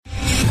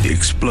the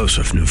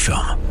explosive new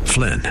film,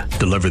 Flynn,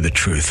 Deliver the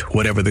Truth,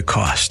 Whatever the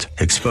Cost,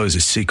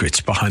 exposes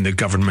secrets behind the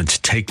government's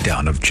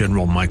takedown of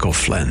General Michael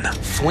Flynn.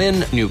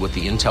 Flynn knew what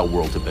the intel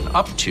world had been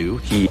up to.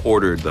 He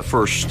ordered the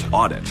first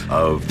audit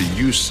of the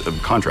use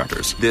of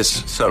contractors.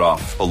 This set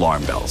off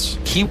alarm bells.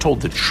 He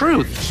told the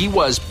truth. He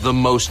was the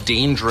most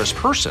dangerous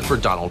person for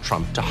Donald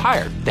Trump to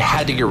hire. They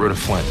had to get rid of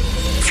Flynn.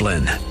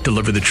 Flynn,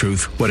 Deliver the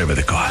Truth, Whatever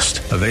the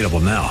Cost. Available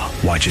now.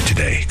 Watch it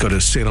today. Go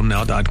to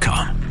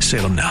salemnow.com.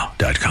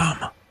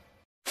 salemnow.com.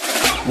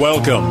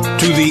 Welcome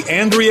to the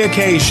Andrea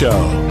Kaye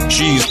Show.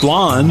 She's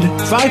blonde,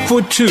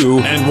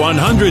 5'2", and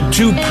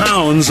 102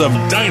 pounds of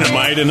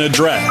dynamite in a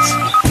dress.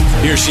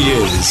 Here she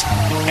is,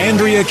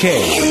 Andrea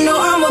Kaye. You know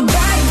I'm a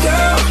bad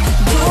girl.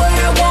 Do what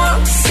I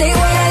want, say what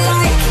I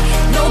like.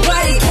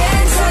 Nobody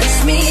can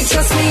touch me.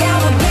 Trust me,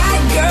 I'm a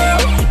bad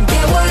girl.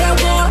 Get what I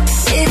want,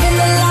 living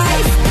the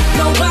life.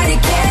 Nobody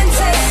can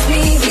touch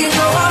me. You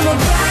know I'm a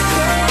bad girl.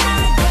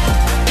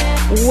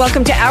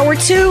 Welcome to Hour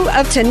 2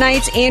 of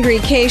tonight's Andrea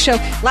Kaye Show.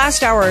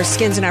 Last hour,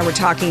 Skins and I were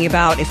talking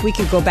about if we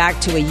could go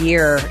back to a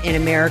year in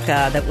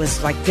America that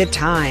was like good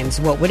times,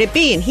 what would it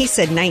be? And he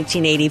said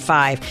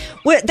 1985.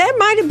 Well, that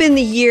might have been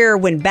the year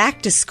when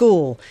Back to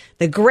School,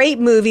 the great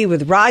movie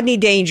with Rodney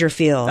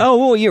Dangerfield. Oh,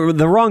 well, you're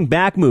the wrong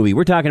Back movie.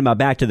 We're talking about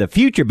Back to the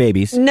Future,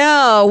 babies.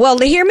 No, well,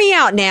 hear me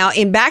out now.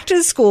 In Back to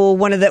the School,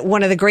 one of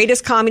the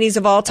greatest comedies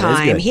of all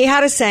time, he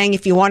had a saying,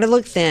 if you want to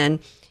look thin,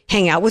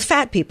 hang out with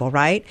fat people,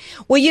 right?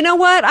 Well, you know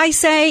what I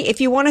say?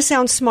 If you want to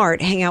sound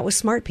smart, hang out with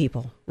smart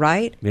people,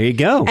 right? There you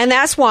go. And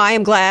that's why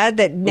I'm glad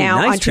that now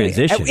nice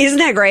transition. Isn't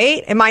that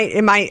great?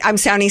 I'm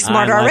sounding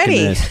smart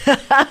already.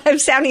 I'm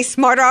sounding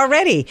smarter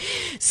already.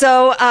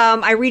 So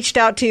I reached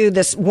out to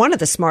one of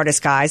the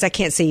smartest guys. I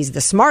can't say he's the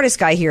smartest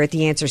guy here at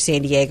The Answer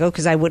San Diego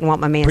because I wouldn't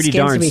want my man pretty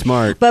Skins darn to be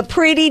smart, but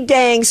pretty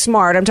dang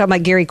smart. I'm talking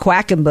about Gary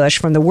Quackenbush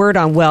from The Word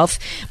on Wealth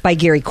by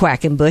Gary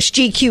Quackenbush.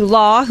 GQ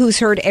Law, who's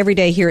heard every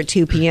day here at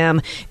 2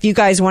 p.m. If you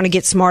guys want to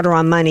get smarter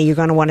on money, you're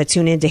going to want to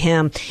tune into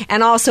him.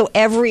 And also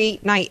every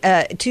night,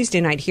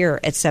 Tuesday night here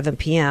at 7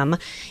 p.m.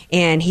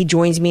 And he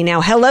joins me now.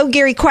 Hello,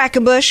 Gary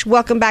Quackenbush.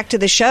 Welcome back to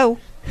the show.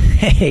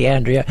 Hey,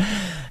 Andrea.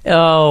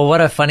 Oh,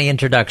 what a funny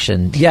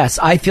introduction. Yes,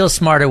 I feel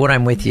smarter when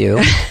I'm with you.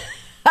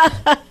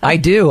 I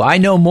do. I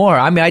know more.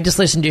 I mean, I just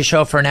listened to your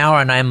show for an hour,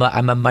 and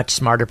I'm a much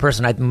smarter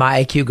person.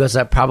 My IQ goes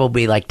up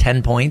probably like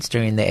 10 points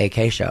during the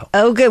AK show.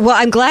 Oh, good. Well,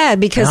 I'm glad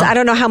because I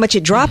don't know how much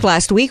it dropped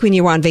last week when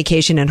you were on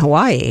vacation in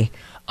Hawaii.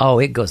 Oh,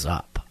 it goes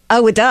up.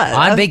 Oh, it does.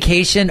 On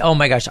vacation, oh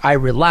my gosh, I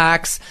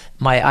relax.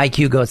 My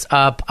IQ goes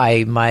up.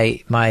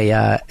 My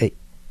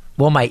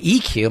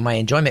EQ, my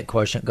enjoyment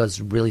quotient,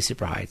 goes really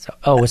super high. So,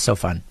 it was so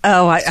fun.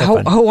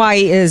 Fun.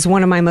 Hawaii is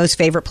one of my most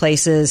favorite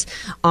places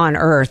on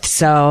earth.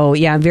 So,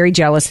 yeah, I'm very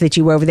jealous that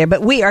you were over there.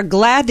 But we are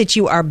glad that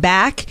you are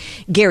back,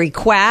 Gary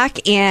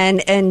Quack.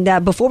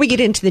 And before we get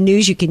into the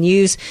news you can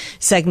use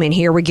segment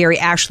here, where Gary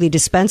actually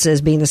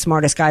dispenses, being the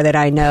smartest guy that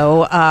I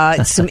know,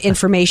 some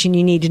information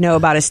you need to know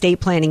about estate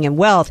planning and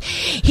wealth.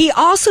 He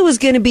also is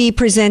going to be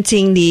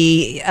presenting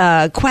the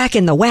Quack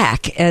and the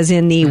Whack, as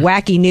in the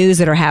wacky news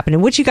that are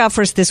happening. What you got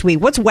for us this week?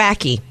 What's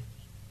wacky?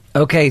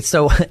 Okay,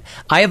 so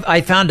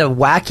I found a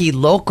wacky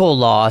local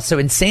law. So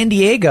in San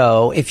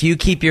Diego, if you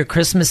keep your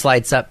Christmas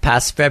lights up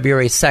past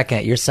February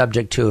 2nd, you're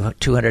subject to a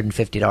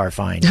 $250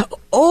 fine.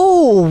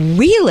 Oh,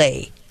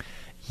 really?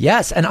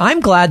 Yes, and I'm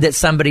glad that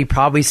somebody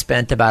probably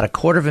spent about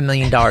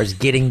 $250,000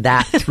 getting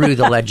that through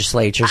the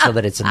legislature so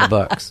that it's in the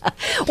books.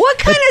 What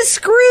kind of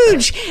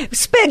Scrooge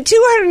spent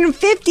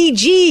 250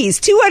 G's,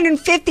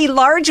 250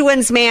 large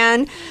ones,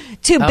 man,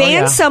 to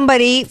ban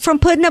somebody from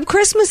putting up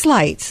Christmas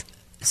lights?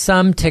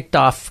 Some ticked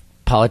off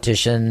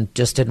politician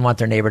just didn't want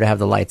their neighbor to have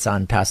the lights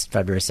on past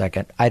February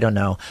 2nd. I don't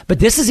know. But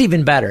this is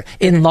even better.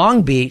 In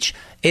Long Beach,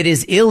 it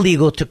is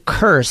illegal to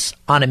curse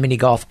on a mini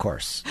golf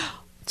course.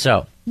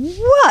 So.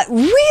 What?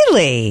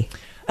 Really?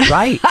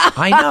 Right.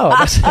 I know.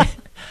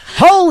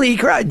 Holy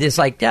crap. It's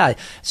like, yeah.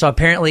 So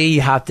apparently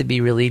you have to be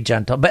really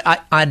gentle. But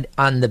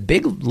on the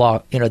big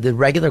the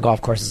regular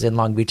golf courses in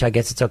Long Beach, I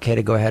guess it's okay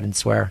to go ahead and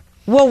swear.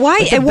 Well,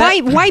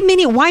 why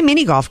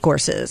mini golf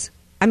courses?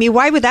 I mean,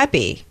 why would that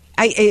be?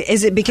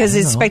 Is it because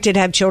it's expected to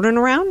have children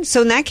around?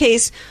 So in that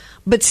case,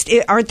 but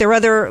aren't there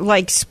other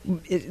like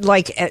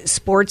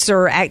sports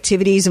or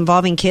activities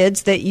involving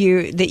kids that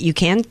you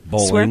can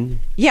swear?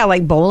 Yeah,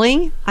 like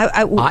bowling.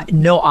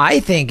 No,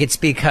 I think it's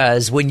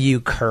because when you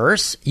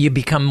curse, you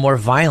become more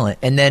violent,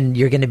 and then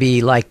you're going to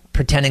be like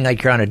pretending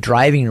like you're on a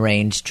driving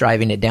range,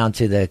 driving it down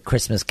to the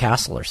Christmas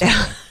castle or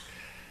something.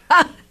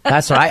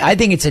 That's what I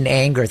think. It's an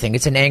anger thing.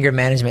 It's an anger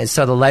management.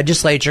 So the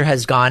legislature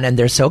has gone, and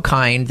they're so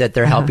kind that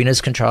they're helping us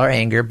control our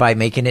anger by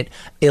making it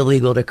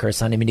illegal to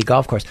curse on a mini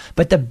golf course.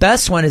 But the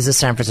best one is the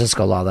San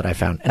Francisco law that I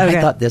found. And I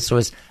thought this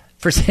was,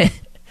 for San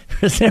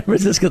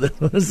Francisco, this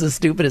was the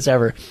stupidest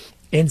ever.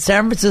 In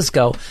San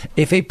Francisco,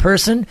 if a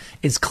person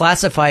is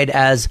classified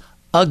as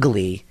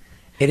ugly,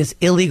 it is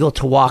illegal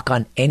to walk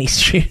on any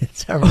street in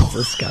San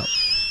Francisco.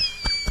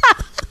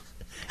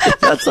 Is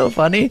that so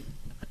funny?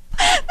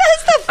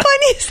 That's the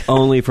funniest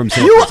only from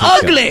San You Francisco.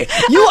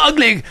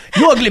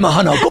 ugly,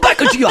 Mahana. Go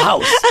back into your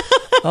house.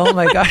 Oh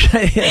my gosh.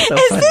 It's so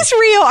Is funny. this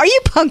real? Are you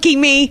punking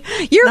me?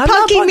 You're No, I'm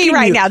not punking me punking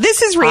right you. now.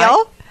 This is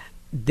real.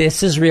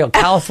 This is real.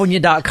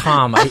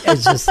 California.com.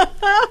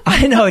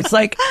 I know. It's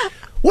like,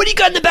 what do you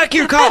got in the back of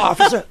your car,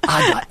 officer?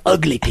 I got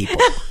ugly people.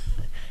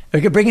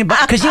 We could bring it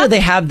back because they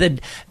have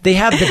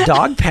the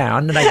dog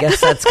pound, and I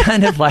guess that's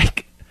kind of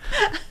like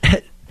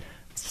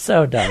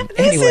so dumb.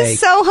 This Anyway, is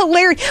so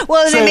hilarious.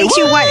 Well, and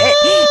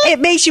it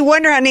makes you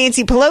wonder how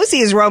Nancy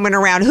Pelosi is roaming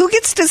around. Who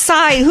gets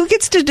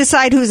to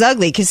decide who's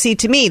ugly? Because see,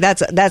 to me,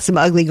 that's some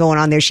ugly going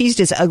on there. She's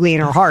just ugly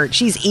in her heart.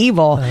 She's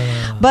evil.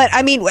 But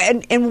I mean,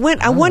 and when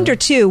I wonder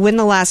too, when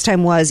the last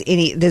time was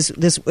any of these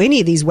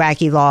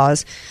wacky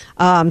laws,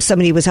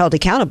 somebody was held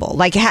accountable.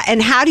 Like,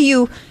 and how do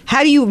you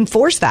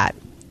enforce that?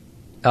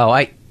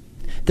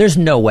 there's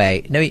no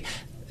way. No,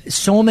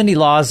 so many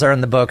laws are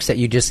in the books that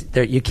you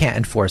can't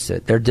enforce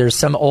it. There's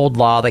some old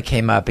law that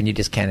came up and you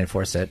just can't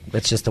enforce it.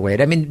 It's just the way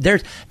it. I mean,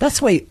 that's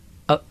the way.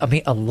 I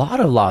mean, a lot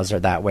of laws are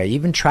that way.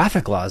 Even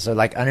traffic laws are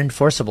like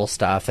unenforceable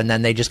stuff, and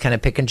then they just kind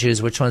of pick and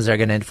choose which ones they're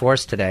going to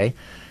enforce today.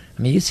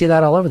 I mean, you see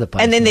that all over the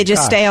place. And then they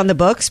just stay on the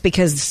books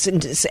because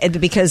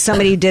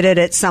somebody did it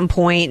at some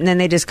point, and then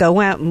they just go,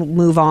 well,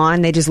 move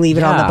on. They just leave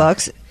it on the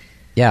books.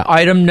 Yeah.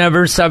 Item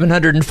number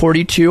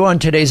 742 on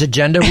today's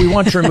agenda. We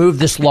want to remove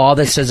this law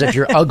that says if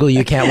you're ugly,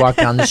 you can't walk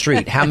down the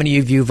street. How many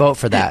of you vote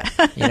for that?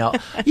 You know,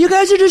 you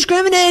guys are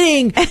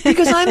discriminating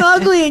because I'm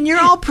ugly and you're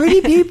all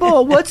pretty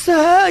people. What's the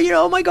hell? You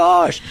know, oh my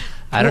gosh.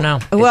 I don't know.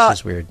 It's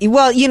just weird.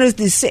 Well, you know,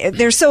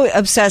 they're so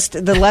obsessed.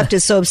 The left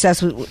is so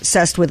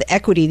obsessed with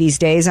equity these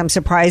days. I'm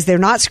surprised they're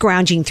not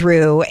scrounging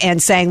through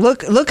and saying,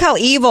 "Look how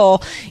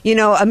evil, you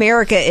know,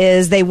 America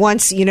is." They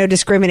once, you know,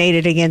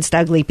 discriminated against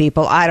ugly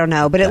people. I don't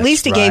know, but at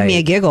least it gave me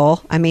a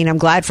giggle. I mean, I'm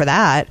glad for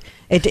that.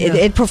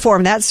 It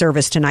performed that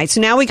service tonight. So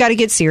now we got to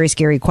get serious,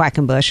 Gary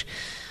Quackenbush.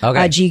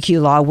 Okay.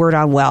 GQ Law, Word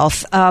on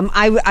Wealth.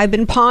 I've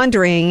been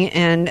pondering,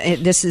 and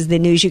this is the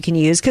news you can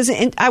use, because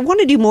I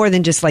want to do more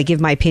than just like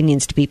give my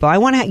opinions to people. I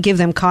want to give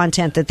them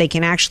content that they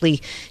can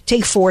actually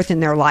take forth in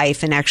their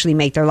life and actually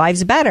make their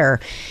lives better.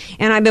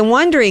 And I've been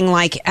wondering,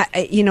 like,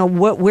 you know,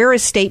 where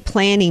estate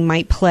planning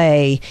might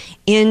play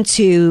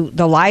into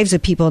the lives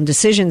of people and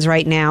decisions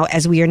right now,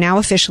 as we are now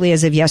officially,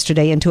 as of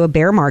yesterday, into a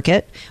bear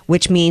market,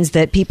 which means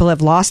that people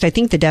have lost, I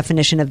think the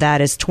definition of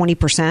that is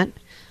 20%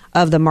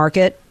 of the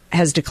market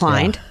has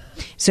declined.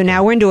 Yeah. So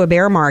now we're into a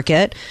bear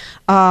market.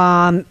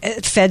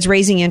 Fed's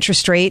raising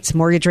interest rates.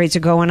 Mortgage rates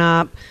are going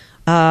up.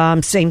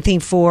 Same thing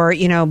for,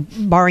 you know,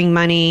 borrowing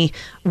money.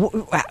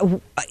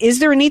 Is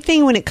there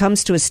anything when it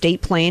comes to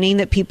estate planning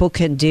that people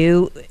can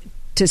do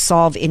to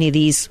solve any of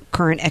these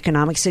current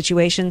economic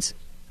situations?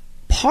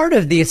 Part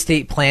of the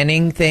estate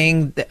planning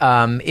thing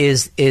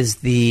is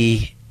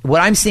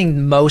what I'm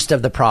seeing most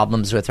of the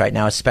problems with right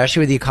now, especially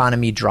with the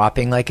economy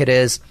dropping like it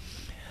is.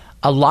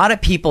 A lot of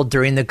people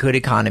during the good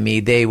economy,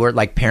 they were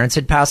like, parents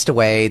had passed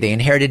away, they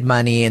inherited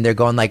money, and they're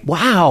going like,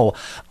 wow,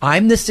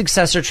 I'm the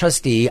successor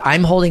trustee.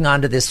 I'm holding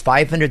on to this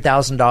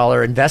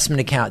 $500,000 investment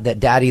account that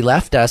daddy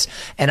left us,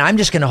 and I'm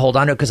just going to hold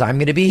on to it because I'm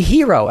going to be a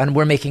hero. And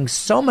we're making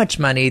so much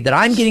money that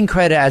I'm getting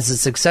credit as a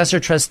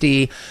successor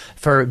trustee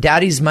for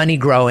daddy's money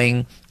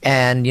growing.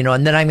 And, you know,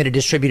 and then I'm going to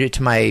distribute it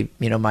to my,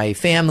 you know, my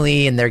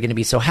family, and they're going to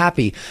be so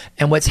happy.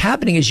 And what's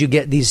happening is you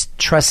get these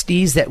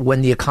trustees that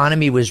when the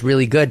economy was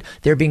really good,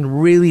 they're being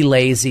really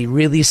lazy,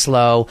 really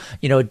slow,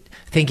 you know,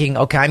 thinking,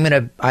 okay, I'm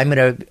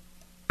going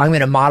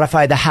to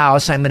modify the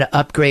house. I'm going to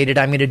upgrade it.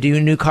 I'm going to do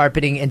new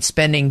carpeting, and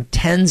spending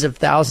tens of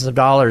thousands of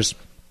dollars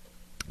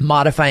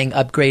modifying,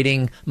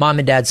 upgrading mom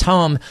and dad's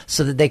home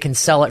so that they can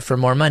sell it for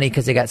more money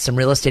because they got some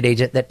real estate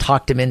agent that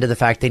talked them into the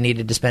fact they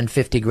needed to spend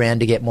 $50,000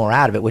 to get more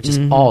out of it, which is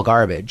all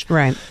garbage.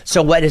 Right.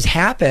 So what has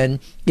happened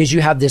is you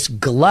have this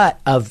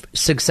glut of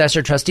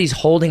successor trustees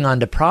holding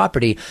on to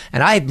property.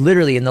 And I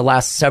literally, in the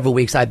last several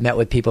weeks, I've met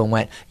with people and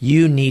went,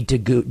 you need to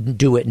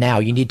do it now.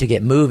 You need to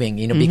get moving,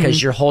 you know,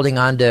 because you're holding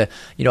on to,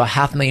 you know,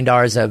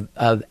 $500,000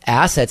 of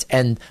assets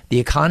and the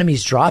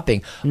economy's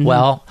dropping.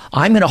 Well,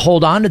 I'm going to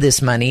hold on to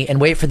this money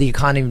and wait for the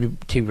economy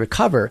to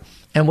recover.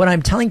 And what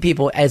I'm telling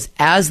people as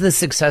the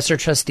successor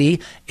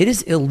trustee, it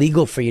is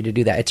illegal for you to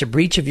do that. It's a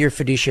breach of your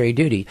fiduciary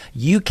duty.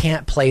 You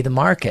can't play the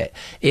market.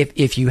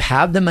 If you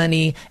have the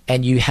money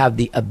and you have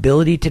the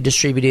ability to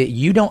distribute it,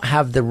 you don't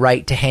have the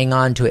right to hang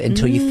on to it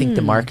until you think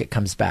the market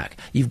comes back.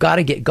 You've got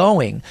to get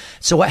going.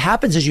 So what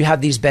happens is you have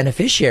these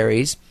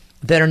beneficiaries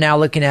that are now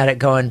looking at it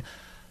going,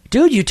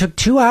 dude, you took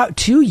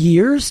 2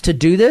 years to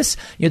do this.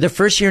 You know, the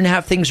first year and a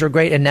half things were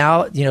great, and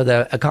now, you know,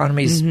 the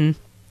economy's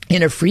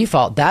in a free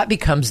fall. That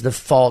becomes the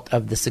fault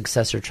of the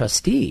successor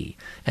trustee,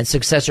 and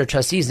successor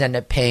trustees end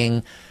up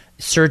paying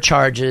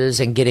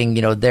surcharges and getting,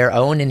 you know, their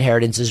own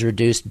inheritances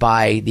reduced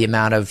by the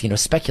amount of, you know,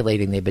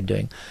 speculating they've been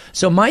doing.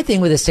 So my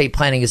thing with estate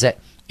planning is that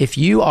if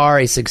you are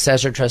a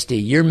successor trustee,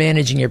 you're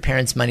managing your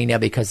parents' money now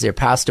because they're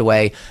passed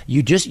away.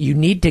 You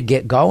need to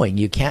get going.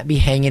 You can't be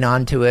hanging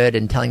on to it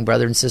and telling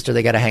brother and sister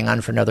they got to hang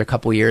on for another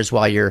couple of years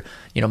while you're,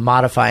 you know,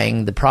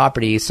 modifying the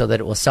property so that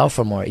it will sell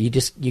for more. You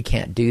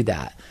can't do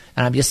that. And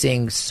And I'm just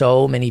seeing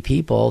so many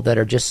people that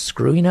are just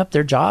screwing up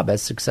their job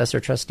as successor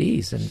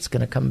trustees, and it's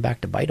going to come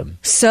back to bite them.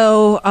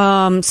 So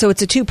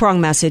it's a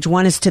two-pronged message.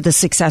 One is to the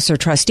successor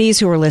trustees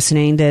who are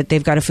listening, that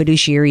they've got a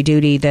fiduciary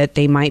duty that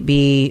they might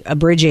be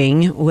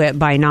abridging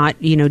by not,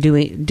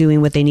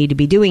 doing what they need to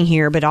be doing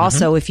here. But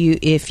also, if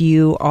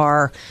you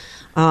are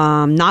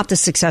not the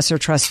successor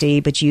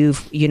trustee, but you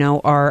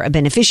are a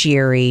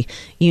beneficiary,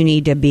 you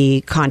need to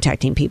be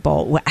contacting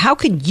people. How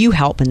could you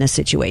help in this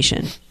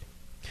situation?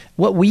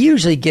 What we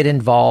usually get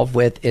involved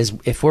with is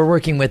if we're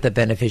working with a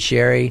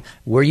beneficiary,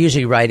 we're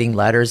usually writing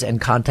letters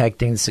and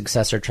contacting the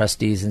successor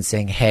trustees and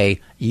saying, hey,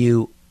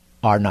 you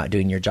are not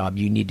doing your job.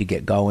 You need to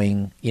get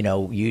going. You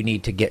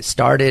need to get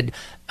started.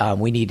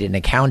 We need an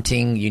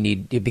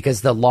accounting.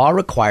 Because the law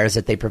requires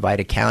that they provide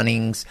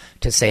accountings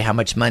to say how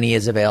much money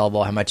is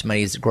available, how much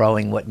money is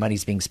growing, what money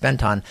is being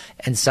spent on.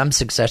 And some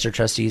successor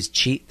trustees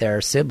cheat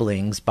their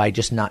siblings by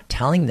just not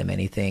telling them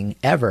anything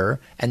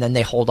ever, and then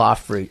they hold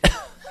off for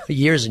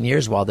years and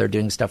years while they're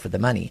doing stuff with the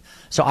money.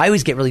 So I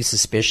always get really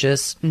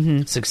suspicious.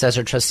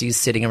 Successor trustees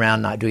sitting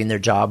around not doing their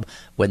job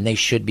when they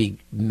should be,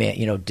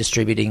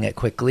 distributing it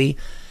quickly.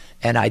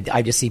 And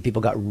I just see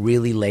people got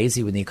really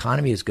lazy when the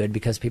economy is good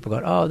because people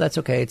go, oh, that's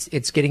okay.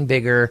 It's getting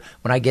bigger.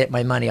 When I get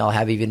my money, I'll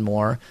have even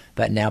more.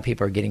 But now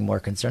people are getting more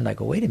concerned. I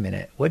go, wait a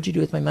minute. What'd you do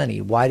with my money?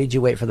 Why did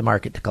you wait for the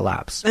market to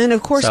collapse? And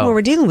of course, when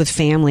we're dealing with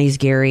families,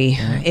 Gary,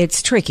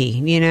 it's tricky,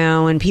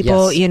 and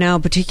people,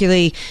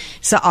 particularly,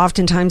 so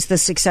oftentimes the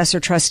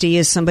successor trustee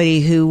is somebody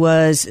who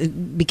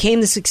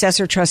became the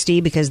successor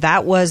trustee because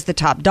that was the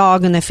top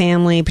dog in the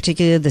family,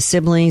 particularly the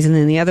siblings, and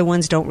then the other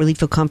ones don't really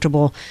feel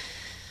comfortable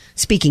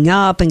speaking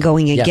up and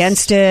going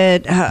against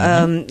it.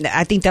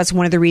 I think that's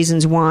one of the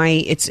reasons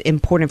why it's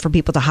important for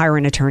people to hire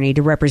an attorney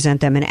to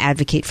represent them and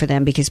advocate for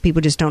them, because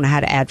people just don't know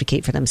how to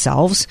advocate for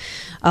themselves.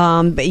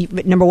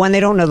 But number one, they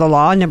don't know the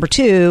law. Number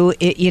two,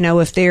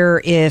 if they're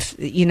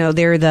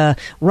the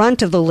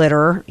runt of the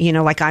litter,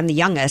 like I'm the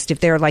youngest, if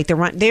they're like the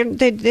runt, they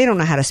don't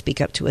know how to speak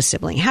up to a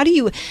sibling. How do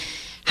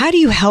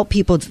you help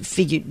people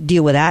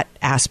deal with that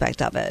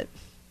aspect of it?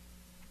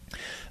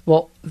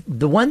 Well,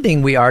 the one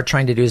thing we are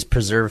trying to do is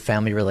preserve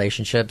family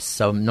relationships.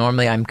 So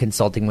normally I'm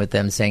consulting with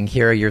them saying,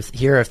 here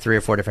are 3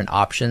 or 4 different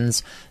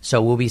options. So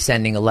we'll be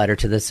sending a letter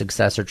to the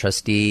successor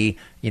trustee,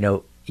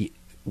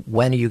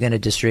 when are you going to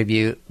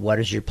distribute? What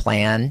is your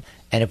plan?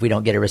 And if we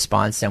don't get a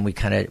response, then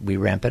we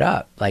ramp it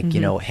up. Like,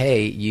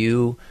 hey,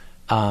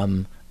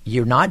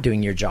 you're not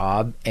doing your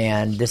job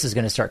and this is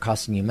going to start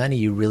costing you money.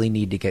 You really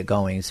need to get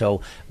going.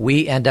 So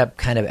we end up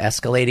kind of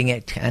escalating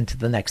it to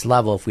the next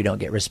level if we don't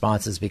get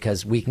responses,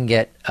 because we can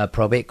get a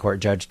probate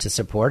court judge to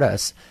support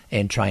us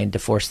in trying to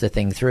force the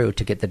thing through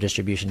to get the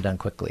distribution done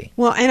quickly.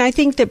 Well, and I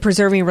think that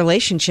preserving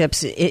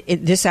relationships,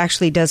 this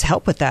actually does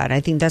help with that.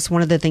 I think that's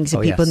one of the things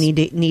that people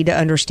need to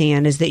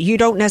understand, is that you're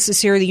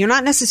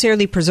not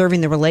necessarily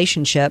preserving the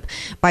relationship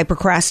by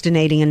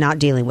procrastinating and not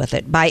dealing with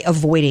it, by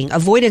avoiding.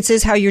 Avoidance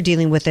is how you're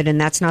dealing with it, and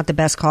that's not the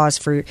best cause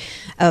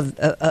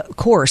of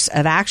course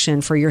of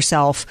action for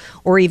yourself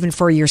or even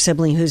for your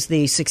sibling who's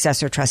the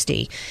successor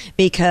trustee.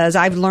 Because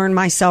I've learned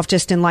myself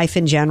just in life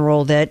in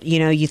general that,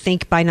 you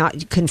think by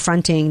not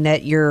confronting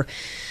that you're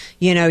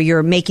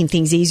making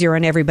things easier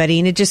on everybody,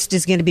 and it just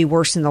is going to be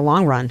worse in the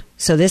long run.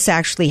 So this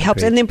actually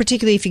helps. Great. And then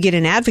particularly if you get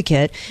an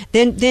advocate,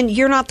 then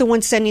you're not the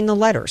one sending the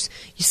letters.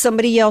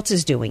 Somebody else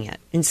is doing it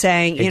and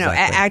saying,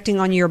 acting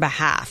on your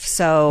behalf.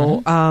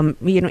 So,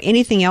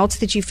 anything else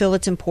that you feel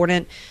it's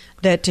important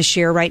to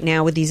share right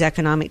now with these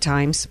economic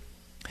times?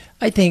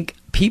 I think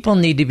people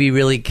need to be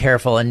really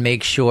careful and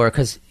make sure,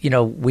 because,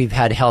 we've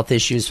had health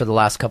issues for the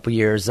last couple of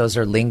years. Those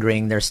are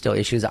lingering. There's still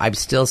issues. I'm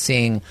still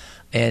seeing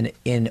an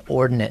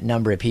inordinate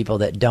number of people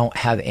that don't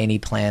have any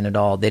plan at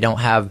all. They don't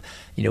have,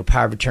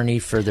 power of attorney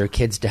for their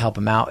kids to help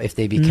them out if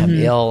they become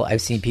ill.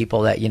 I've seen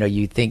people that,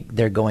 you think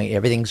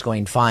everything's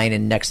going fine,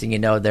 and next thing you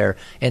know, they're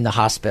in the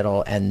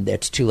hospital and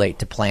it's too late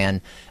to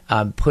plan.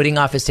 Putting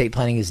off estate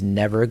planning is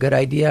never a good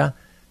idea.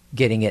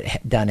 Getting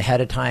it done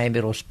ahead of time,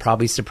 it'll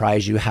probably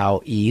surprise you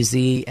how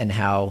easy and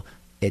how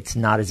it's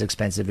not as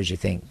expensive as you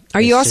think.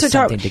 Are you also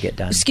something to get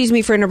done? Excuse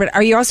me for interrupting.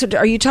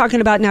 Are you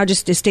talking about now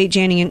just estate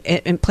planning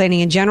and planning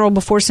in general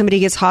before somebody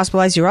gets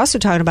hospitalized? You're also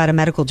talking about a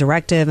medical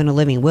directive and a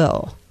living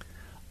will.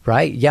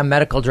 Right. Yeah,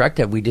 medical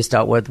directive. We just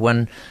dealt with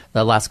one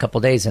the last couple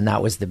of days, and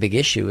that was the big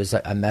issue, is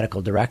a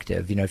medical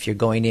directive. If you're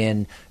going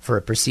in for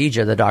a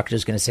procedure, the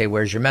doctor's going to say,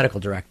 where's your medical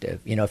directive?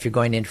 If you're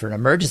going in for an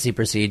emergency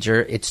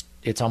procedure,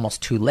 it's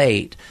almost too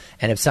late.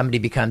 And if somebody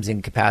becomes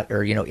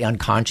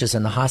unconscious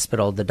in the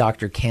hospital, the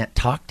doctor can't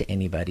talk to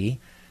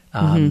anybody.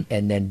 And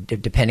then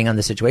depending on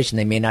the situation,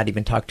 they may not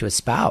even talk to a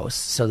spouse.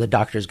 So the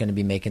doctor is going to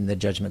be making the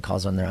judgment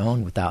calls on their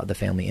own without the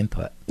family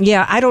input.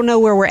 Yeah, I don't know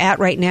where we're at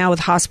right now with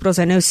hospitals.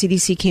 I know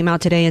CDC came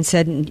out today and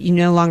said you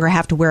no longer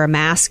have to wear a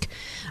mask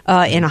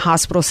in a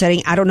hospital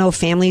setting. I don't know if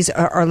families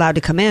are allowed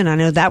to come in. I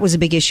know that was a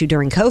big issue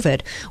during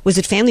COVID, was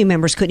that family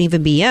members couldn't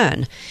even be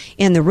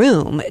in the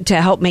room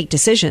to help make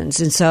decisions.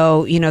 And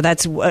so,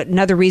 that's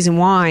another reason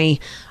why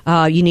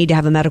you need to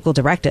have a medical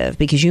directive,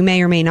 because you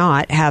may or may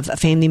not have a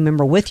family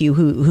member with you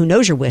who who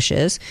knows your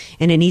wishes,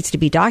 and it needs to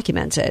be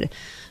documented.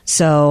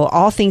 So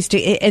all things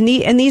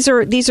these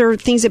are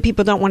things that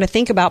people don't want to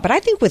think about. But I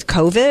think with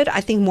COVID,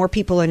 I think more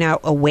people are now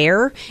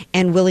aware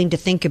and willing to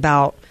think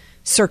about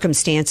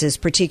circumstances,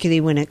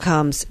 particularly when it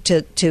comes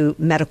to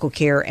medical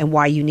care and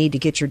why you need to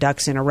get your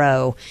ducks in a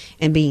row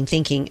and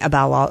thinking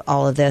about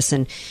all of this.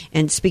 And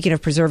speaking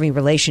of preserving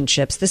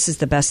relationships, this is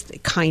the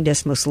best,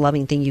 kindest, most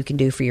loving thing you can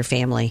do for your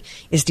family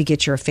is to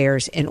get your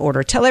affairs in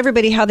order. Tell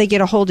everybody how they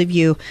get a hold of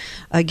you,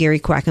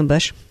 Gary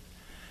Quackenbush.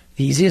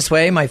 The easiest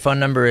way, my phone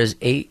number is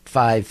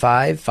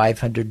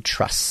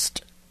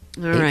 855-500-TRUST.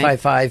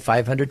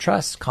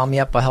 855-500-TRUST. Call me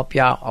up. I'll help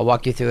you out. I'll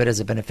walk you through it as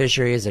a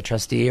beneficiary, as a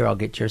trustee, or I'll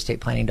get your estate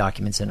planning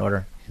documents in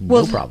order.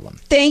 No problem.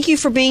 Thank you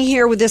for being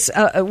here with this,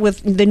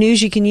 with the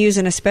news you can use,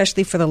 and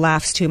especially for the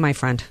laughs too, my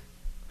friend.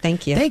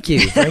 Thank you. Thank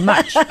you very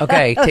much.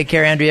 Okay. Take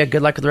care, Andrea.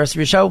 Good luck with the rest of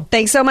your show.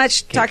 Thanks so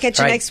much. Okay. Talk at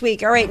you next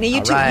week. All right. Now you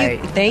All too.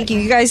 Thank you.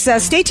 You guys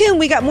stay tuned.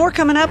 We got more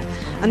coming up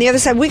on the other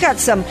side. We got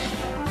some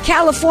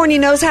California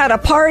knows how to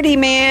party,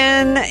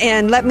 man.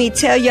 And let me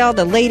tell y'all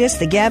the latest.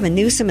 The Gavin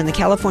Newsom and the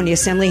California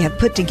Assembly have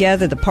put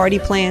together the party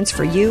plans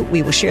for you.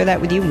 We will share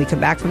that with you when we come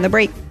back from the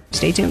break.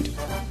 Stay tuned.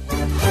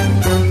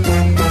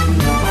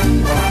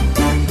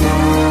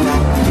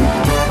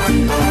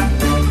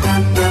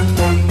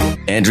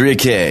 Andrea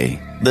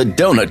Kaye, the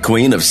donut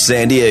queen of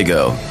San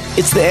Diego.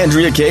 It's the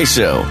Andrea Kaye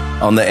Show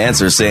on The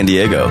Answer San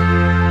Diego.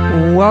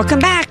 Welcome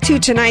back to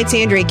tonight's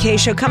Andrea Kaye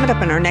Show. Coming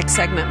up in our next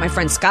segment, my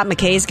friend Scott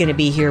McKay is going to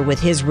be here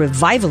with his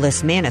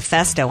Revivalist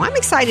Manifesto. I'm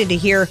excited to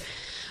hear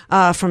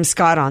from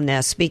Scott on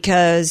this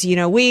because, you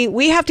know,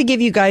 we have to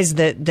give you guys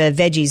the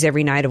veggies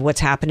every night of what's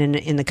happening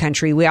in the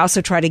country. We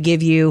also try to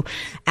give you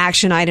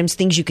action items,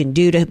 things you can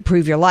do to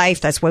improve your life.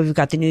 That's why we've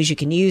got the News You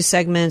Can Use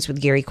segments with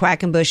Gary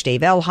Quackenbush,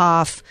 Dave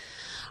Elhoff.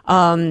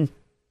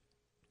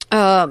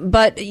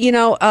 But you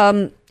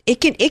know,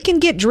 it can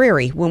get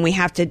dreary when we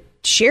have to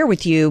share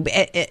with you,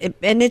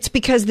 and it's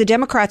because the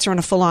Democrats are in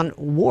a full-on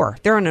war.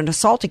 They're on an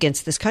assault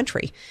against this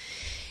country,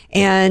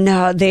 and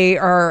they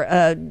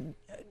are.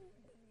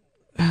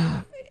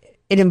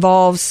 It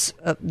involves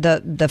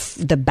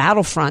the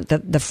battlefront.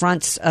 The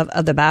fronts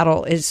of the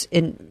battle is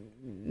in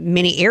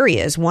many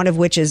areas. One of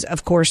which is,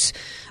 of course,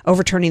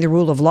 overturning the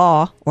rule of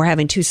law or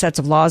having two sets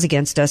of laws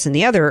against us, and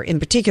the other, in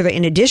particular,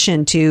 in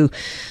addition to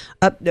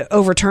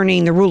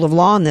overturning the rule of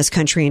law in this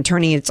country and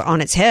turning it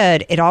on its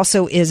head, it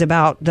also is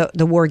about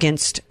the war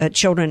against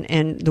children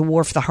and the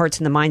war for the hearts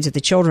and the minds of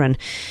the children.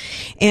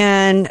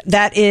 And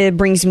that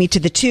brings me to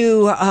the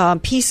two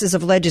pieces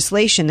of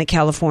legislation that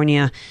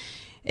California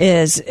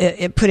is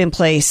put in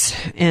place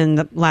in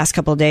the last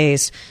couple of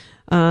days.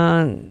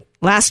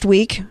 Last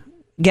week,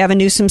 Gavin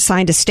Newsom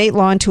signed a state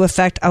law into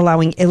effect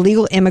allowing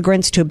illegal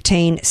immigrants to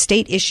obtain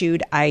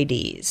state-issued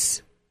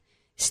IDs.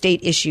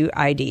 State-issue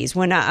IDs.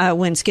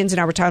 When Skins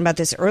and I were talking about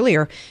this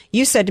earlier,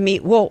 you said to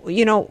me, well,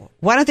 you know,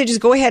 why don't they just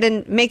go ahead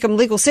and make them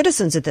legal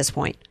citizens at this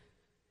point?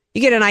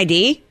 You get an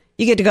ID.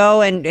 You get to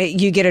go and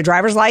you get a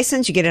driver's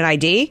license. You get an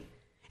ID.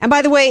 And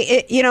by the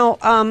way,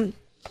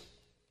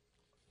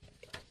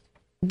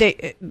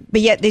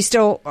 but yet they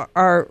still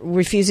are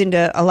refusing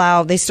to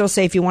allow. They still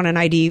say if you want an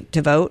ID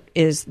to vote,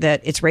 is that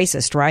it's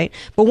racist, right?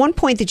 But one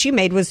point that you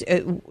made was,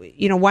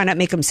 why not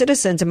make them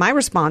citizens? And my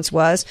response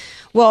was,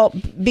 well,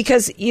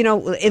 because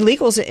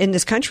illegals in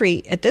this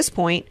country at this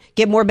point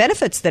get more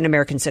benefits than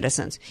American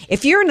citizens.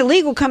 If you're an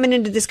illegal coming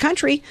into this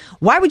country,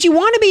 why would you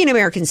want to be an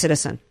American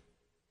citizen?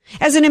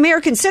 As an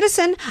American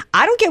citizen,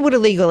 I don't get what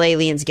illegal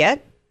aliens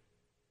get.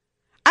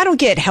 I don't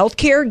get health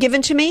care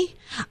given to me.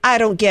 I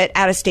don't get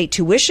out-of-state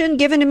tuition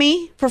given to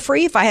me for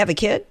free if I have a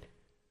kid.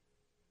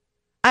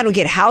 I don't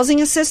get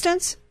housing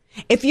assistance.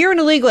 If you're an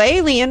illegal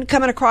alien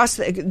coming across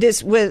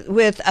this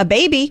with a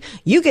baby,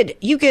 you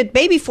get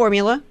baby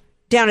formula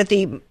down at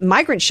the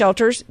migrant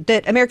shelters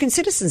that American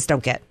citizens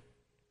don't get.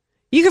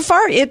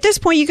 At this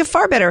point, you get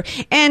far better.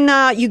 And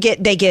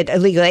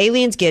illegal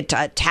aliens get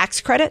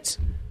tax credits.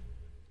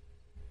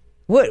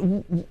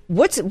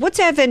 What's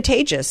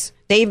advantageous?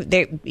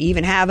 They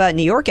even have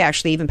New York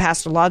actually even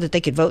passed a law that they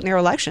could vote in their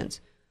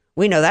elections.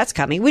 We know that's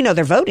coming. We know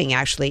they're voting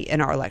actually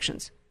in our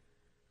elections.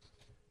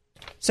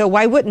 So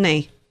why wouldn't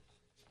they?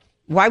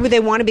 Why would they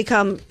want to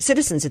become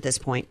citizens at this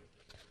point?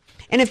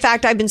 And in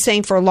fact, I've been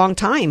saying for a long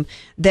time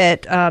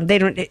that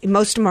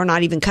most of them are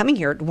not even coming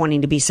here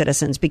wanting to be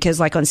citizens because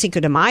like on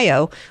Cinco de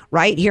Mayo,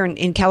 right here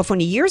in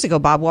California years ago,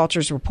 Bob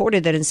Walters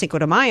reported that in Cinco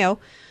de Mayo,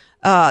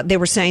 they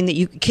were saying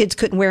that kids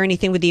couldn't wear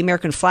anything with the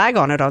American flag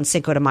on it on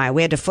Cinco de Mayo.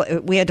 We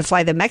had to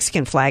fly the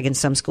Mexican flag in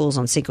some schools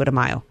on Cinco de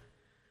Mayo.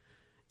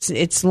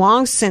 It's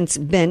long since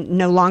been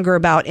no longer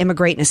about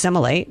immigrate and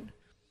assimilate.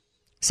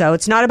 So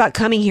it's not about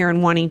coming here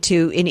and wanting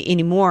to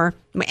anymore.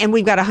 And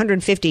we've got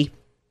 150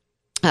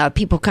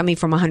 people coming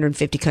from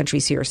 150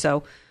 countries here.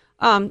 So,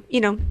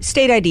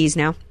 state IDs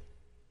now,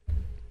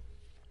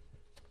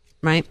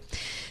 right?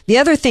 The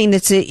other thing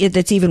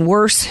that's even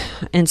worse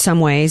in some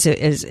ways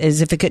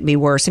is if it couldn't be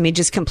worse. I mean,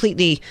 just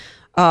completely,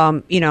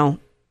 bastardizing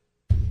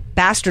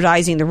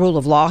the rule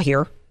of law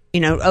here.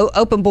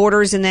 open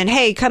borders, and then,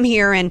 hey, come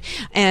here and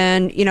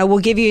we'll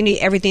give you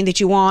everything that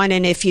you want.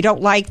 And if you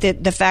don't like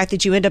the fact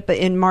that you end up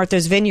in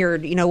Martha's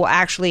Vineyard, we'll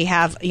actually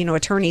have,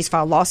 attorneys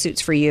file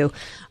lawsuits for you,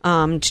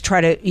 to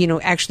try to,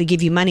 actually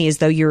give you money as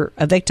though you're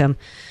a victim.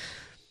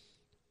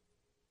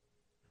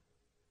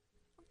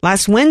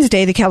 Last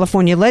Wednesday, the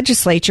California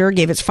legislature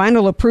gave its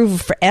final approval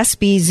for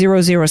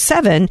SB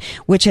 007,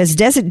 which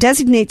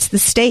designates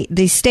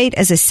the state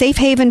as a safe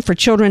haven for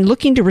children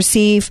looking to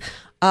receive,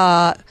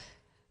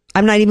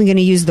 I'm not even going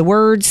to use the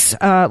words,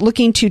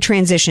 looking to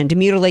transition, to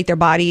mutilate their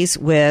bodies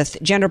with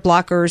gender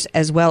blockers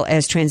as well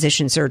as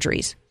transition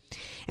surgeries.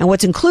 And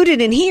what's included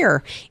in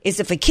here is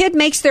if a kid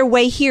makes their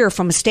way here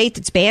from a state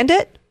that's banned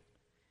it,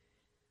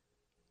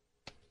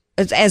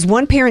 as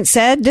one parent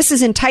said, this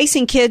is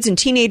enticing kids and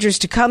teenagers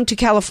to come to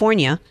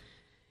California.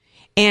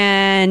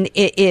 And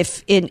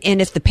if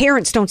the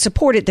parents don't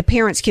support it, the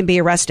parents can be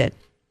arrested.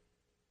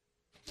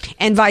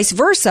 And vice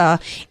versa,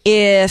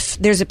 if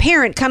there's a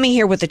parent coming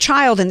here with a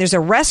child and there's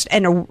an arrest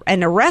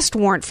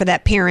warrant for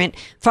that parent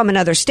from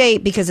another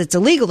state because it's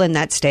illegal in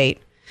that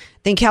state,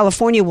 then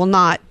California will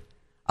not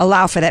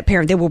allow for that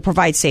parent. They will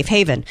provide safe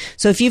haven.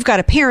 So if you've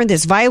got a parent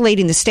that's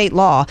violating the state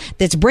law,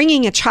 that's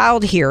bringing a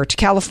child here to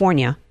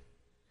California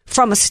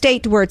from a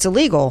state where it's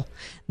illegal,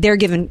 they're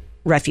given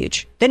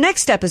refuge. The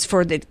next step is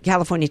for the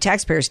California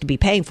taxpayers to be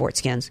paying for it,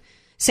 Skins.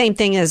 Same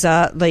thing as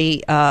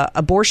the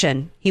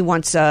abortion. He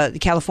wants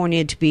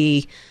California to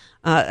be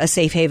a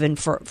safe haven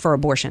for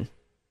abortion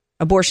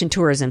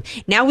tourism.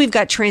 Now we've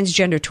got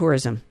transgender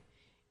tourism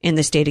in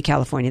the state of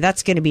California.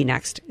 That's going to be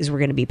next, is we're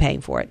going to be paying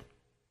for it.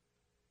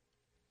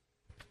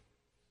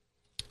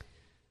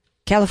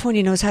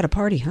 California knows how to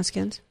party, huh,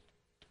 Skins?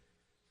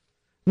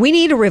 We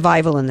need a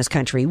revival in this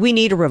country. We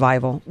need a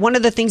revival. One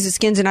of the things that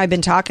Skins and I have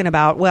been talking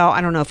about, well,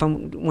 I don't know if I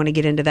want to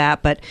get into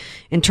that, but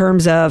in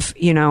terms of,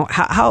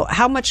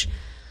 how much,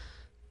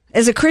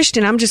 as a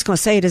Christian, I'm just going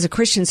to say it, as a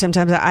Christian,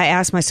 sometimes I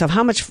ask myself,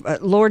 how much,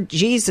 Lord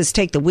Jesus,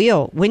 take the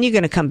wheel? When are you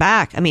going to come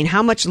back? I mean,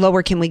 how much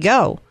lower can we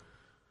go?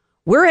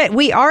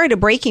 We are at a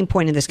breaking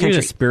point in this country.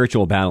 It's a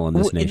spiritual battle in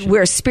this nation.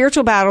 We're a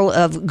spiritual battle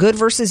of good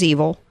versus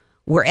evil.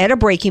 We're at a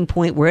breaking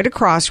point. We're at a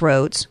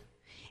crossroads.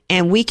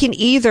 And we can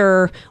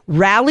either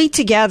rally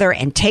together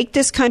and take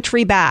this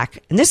country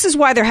back. And this is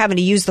why they're having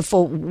to use the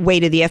full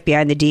weight of the FBI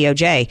and the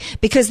DOJ,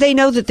 because they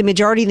know that the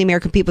majority of the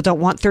American people don't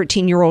want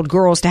 13-year-old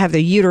girls to have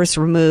their uterus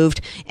removed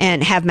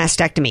and have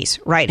mastectomies,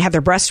 right? Have their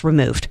breasts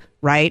removed,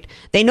 right?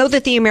 They know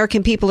that the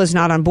American people is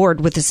not on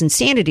board with this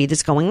insanity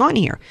that's going on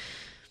here,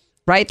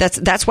 right?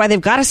 That's why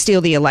they've got to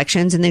steal the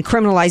elections and then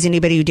criminalize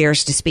anybody who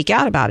dares to speak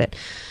out about it.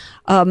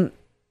 Are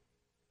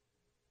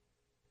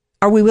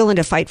we willing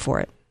to fight for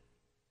it?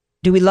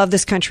 Do we love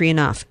this country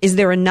enough? Is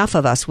there enough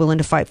of us willing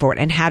to fight for it?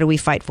 And how do we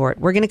fight for it?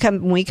 We're going to take a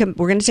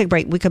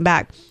break. When we come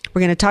back, we're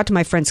going to talk to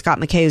my friend Scott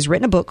McKay, who's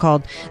written a book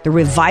called The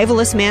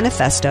Revivalist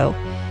Manifesto.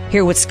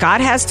 Hear what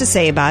Scott has to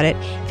say about it,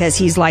 because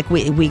he's like,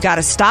 we got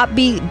to stop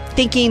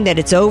thinking that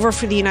it's over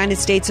for the United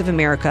States of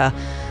America.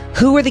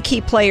 Who are the key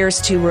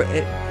players to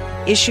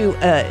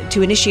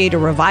initiate a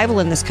revival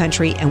in this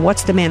country, and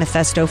what's the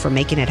manifesto for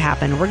making it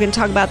happen? We're going to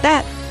talk about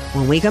that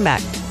when we come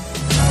back.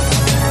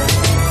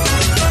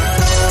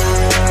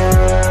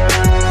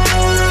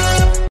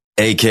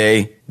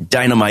 AK,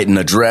 Dynamite in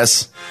a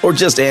Dress, or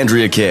just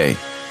Andrea Kaye.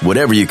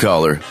 Whatever you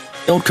call her,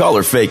 don't call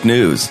her fake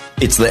news.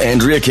 It's the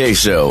Andrea Kaye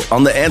Show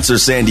on The Answer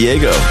San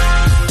Diego.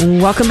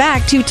 Welcome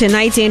back to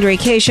tonight's Andrea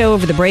Kaye Show.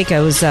 Over the break, I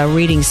was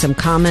reading some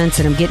comments,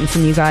 and I'm getting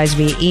from you guys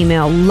via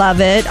email.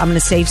 Love it. I'm going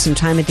to save some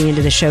time at the end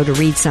of the show to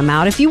read some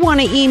out. If you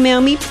want to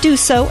email me, do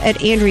so at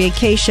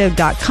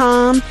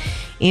AndreaKayeShow.com.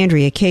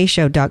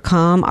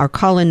 AndreaKayeShow.com. Our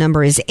call-in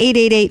number is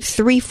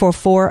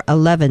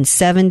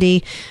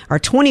 888-344-1170. Our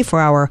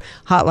 24-hour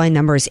hotline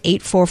number is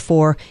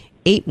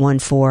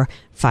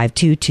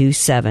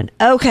 844-814-5227.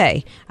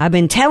 Okay, I've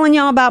been telling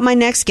y'all about my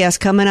next guest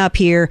coming up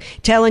here,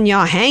 telling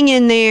y'all hang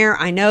in there.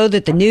 I know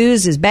that the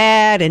news is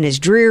bad and it's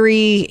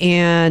dreary,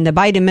 and the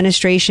Biden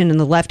administration and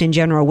the left in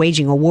general are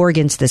waging a war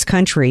against this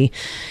country.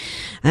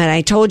 And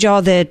I told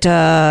y'all that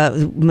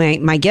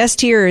my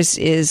guest here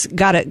is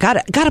got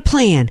a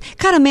plan,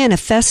 got a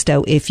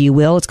manifesto, if you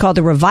will. It's called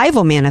the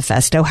Revival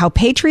Manifesto: How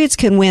Patriots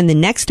Can Win the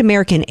Next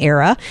American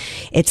Era.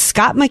 It's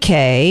Scott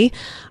McKay.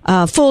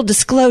 Full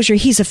disclosure,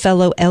 he's a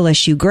fellow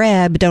LSU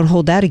grad, but don't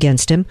hold that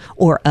against him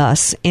or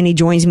us. And he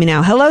joins me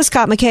now. Hello,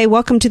 Scott McKay.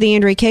 Welcome to the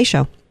Andrea Kaye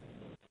Show.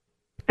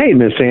 Hey,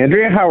 Miss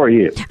Andrea, how are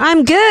you?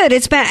 I'm good.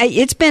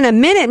 It's been a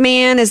minute,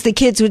 man, as the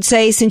kids would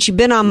say, since you've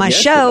been on my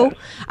show.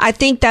 I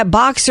think that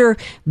boxer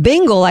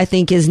Bingle, I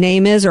think his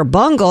name is, or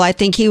Bungle, I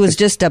think he was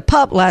just a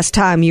pup last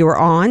time you were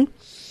on.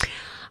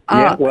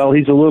 Yeah, well,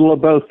 he's a little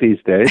of both these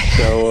days,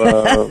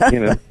 so,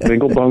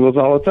 Bingle Bungles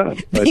all the time.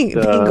 But,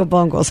 Bingle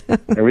Bungles.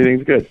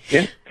 Everything's good,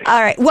 yeah.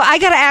 All right. Well, I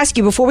got to ask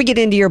you, before we get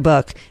into your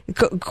book,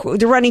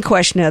 the running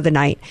question of the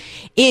night.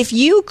 If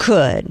you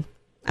could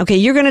Okay,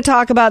 you're going to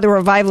talk about the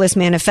Revivalist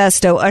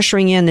Manifesto,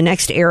 ushering in the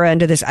next era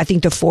into this, I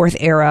think, the fourth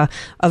era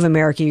of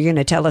America you're going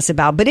to tell us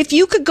about. But if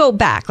you could go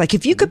back, like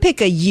if you could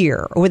pick a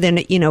year, or within,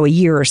 a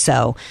year or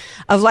so,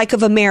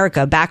 of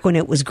America back when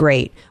it was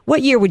great,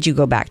 what year would you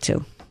go back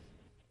to?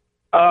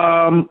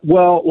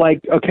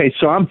 Okay,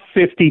 so I'm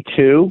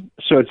 52,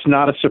 so it's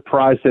not a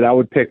surprise that I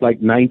would pick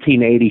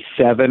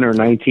 1987 or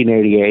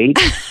 1988.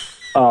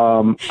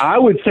 I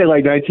would say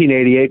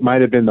 1988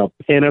 might have been the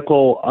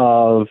pinnacle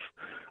of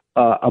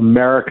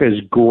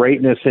America's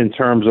greatness in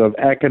terms of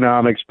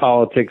economics,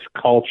 politics,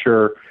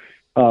 culture,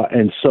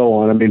 and so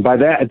on. I mean,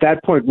 at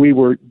that point, we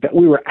were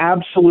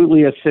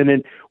absolutely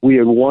ascendant. We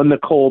had won the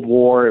Cold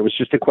War. It was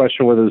just a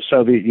question whether the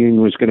Soviet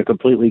Union was going to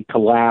completely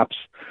collapse.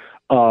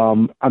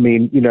 I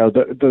mean,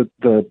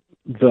 the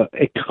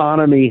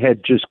economy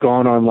had just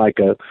gone on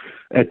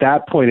at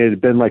that point, it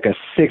had been a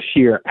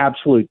 6-year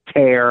absolute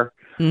tear.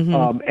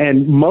 Mm-hmm.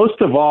 And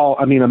most of all,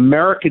 I mean,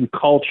 American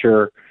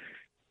culture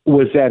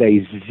was at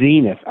a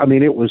zenith. I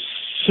mean, it was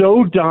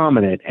so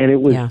dominant, and it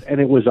was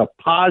a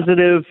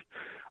positive,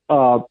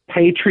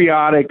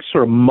 patriotic,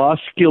 sort of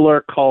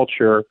muscular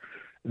culture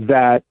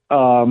that,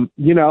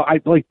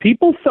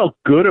 people felt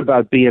good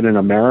about being an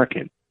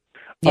American.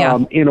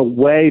 In a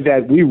way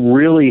that we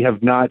really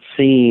have not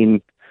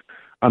seen.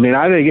 I mean,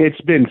 I think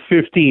it's been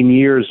 15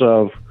 years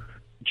of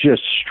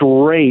just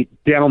straight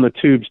down the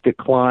tubes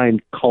decline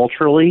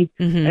culturally,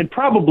 and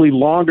probably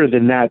longer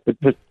than that,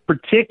 but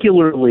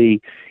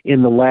particularly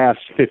in the last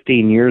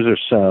 15 years or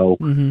so.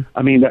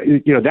 I mean,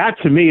 that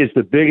to me is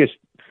the biggest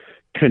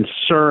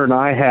concern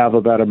I have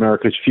about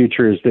America's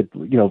future, is that,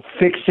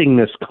 fixing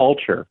this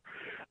culture.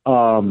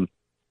 And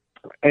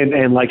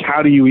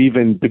how do you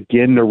even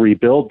begin to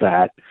rebuild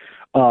that?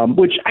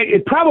 Which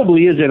it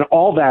probably isn't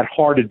all that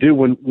hard to do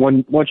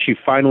once you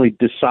finally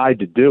decide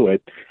to do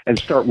it and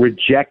start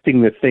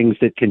rejecting the things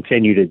that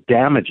continue to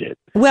damage it.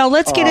 Well,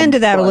 let's get into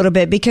that a little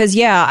bit, because,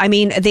 I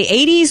mean, the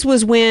 80s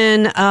was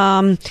when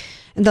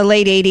the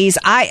late 80s.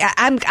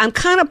 I'm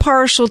kind of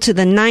partial to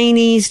the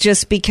 90s,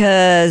 just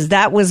because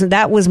that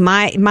was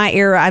my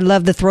era. I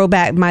love my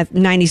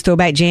 90s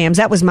throwback jams.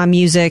 That was my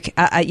music.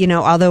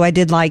 Although I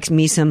did like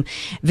me some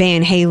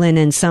Van Halen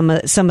and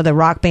some of the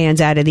rock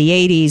bands out of the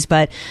 80s,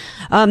 but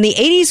the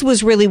 80s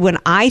was really when,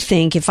 I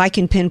think, if I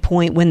can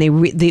pinpoint when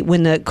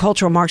when the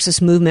cultural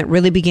Marxist movement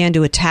really began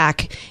to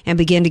attack and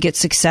began to get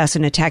success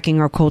in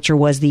attacking our culture,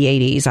 was the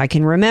 80s. I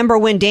can remember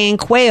when Dan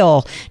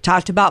Quayle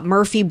talked about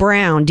Murphy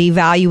Brown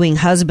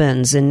devaluing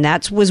husbands, and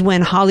that was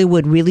when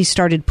Hollywood really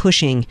started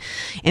pushing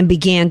and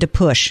began to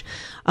push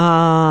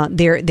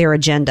their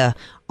agenda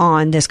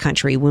on this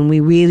country, when we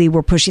really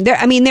were pushing there.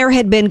 I mean, there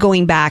had been,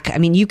 going back, I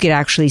mean, you could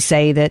actually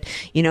say that,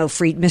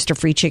 Mr.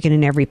 Free Chicken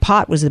in Every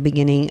Pot was the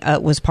beginning,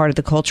 was part of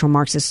the cultural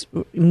Marxist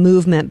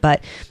movement,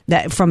 but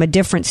that from a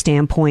different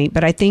standpoint.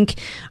 But I think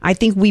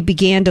we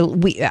began to,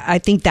 I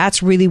think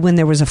that's really when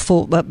there was a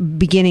full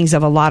beginnings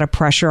of a lot of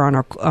pressure on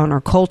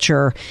our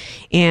culture.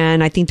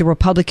 And I think the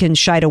Republicans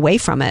shied away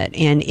from it.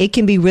 And it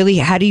can be really,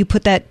 how do you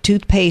put that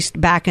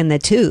toothpaste back in the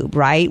tube,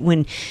 right?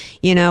 When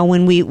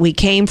we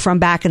came from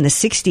back in the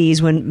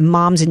 60s, when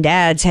moms and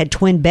dads had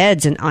twin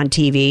beds on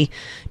TV,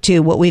 to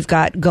what we've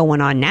got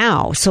going on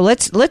now. So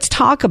let's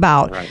talk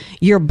about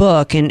your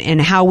book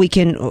and how we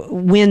can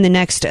win the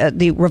next,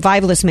 the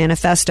Revivalist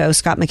Manifesto.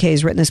 Scott McKay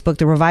has written this book,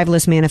 The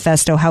Revivalist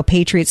Manifesto, How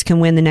Patriots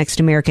Can Win the Next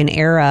American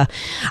Era.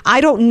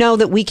 I don't know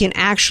that we can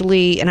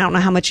actually, and I don't know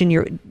how much in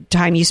your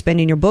time you spend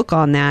in your book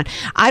on that.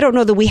 I don't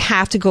know that we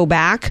have to go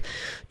back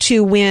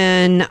to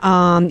when,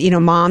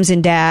 moms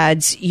and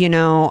dads,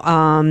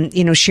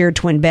 shared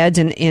twin beds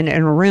in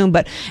a room.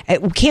 But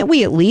can't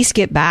we at least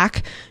get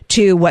back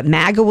to what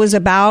MAGA was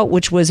about,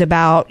 which was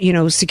about,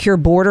 secure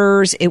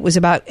borders. It was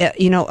about,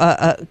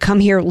 come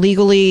here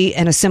legally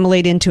and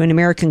assimilate into an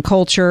American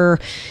culture.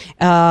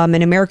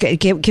 In America,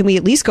 can we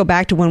at least go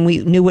back to when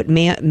we knew what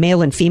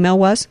male and female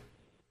was?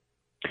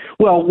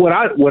 Well,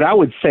 what I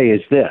would say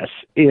is this,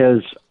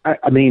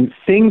 I mean,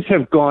 things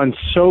have gone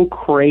so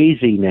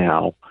crazy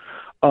now.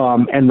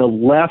 And the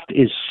left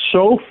is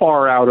so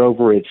far out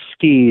over its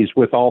skis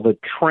with all the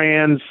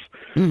trans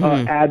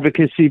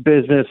advocacy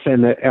business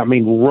and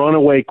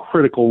runaway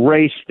critical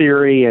race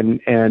theory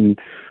and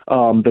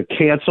the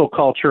cancel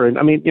culture. And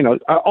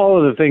all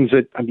of the things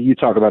that you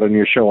talk about on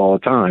your show all the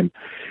time.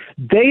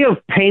 They have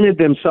painted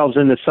themselves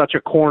into such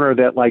a corner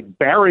that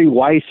Barry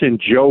Weiss and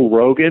Joe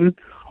Rogan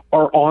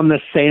are on the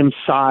same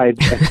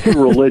side as the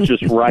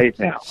religious right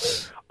now.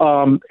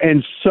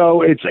 And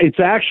so it's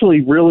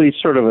actually really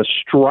sort of a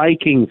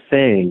striking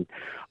thing.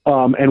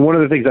 And one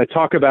of the things I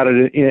talk about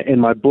it in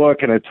my book,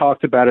 and I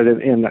talked about it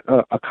in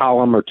a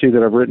column or two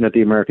that I've written at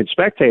the American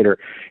Spectator,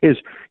 is,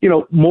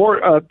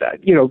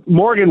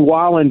 Morgan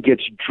Wallen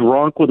gets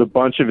drunk with a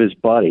bunch of his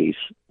buddies,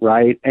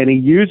 right? And he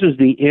uses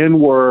the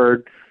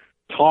N-word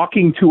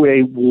talking to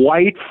a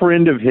white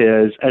friend of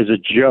his as a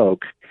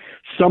joke.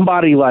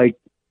 Somebody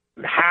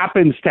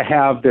happens to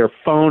have their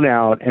phone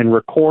out and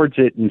records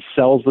it and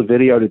sells the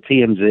video to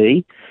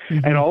TMZ.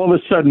 And all of a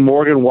sudden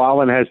Morgan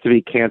Wallen has to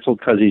be canceled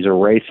because he's a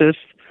racist.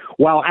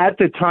 while at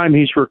the time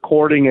he's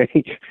recording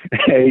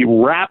a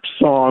rap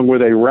song where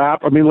they rap.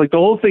 I mean, like, the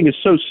whole thing is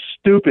so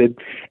stupid,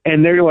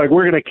 and they're like,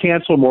 we're going to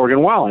cancel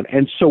Morgan Wallen.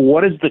 And so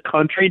what does the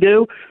country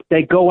do?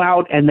 They go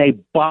out and they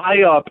buy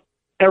up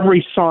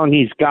every song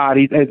he's got.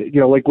 He,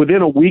 like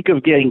within a week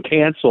of getting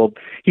canceled,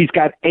 he's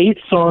got 8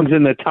 songs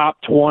in the top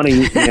 20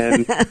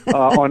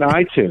 on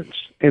iTunes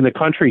in the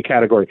country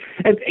category.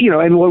 And,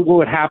 and what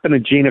would happen to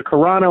Gina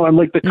Carano? And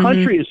like, the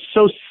country is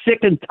so sick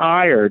and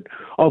tired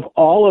of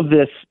all of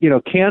this,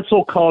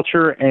 cancel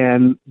culture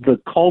and the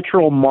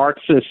cultural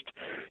Marxist,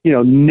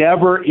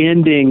 never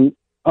ending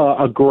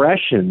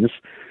aggressions,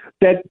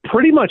 that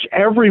pretty much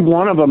every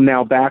one of them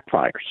now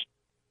backfires.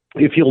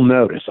 If you'll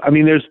notice, I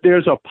mean,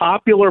 there's a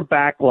popular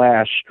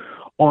backlash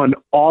on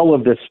all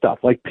of this stuff.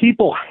 Like,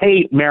 people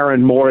hate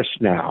Maren Morris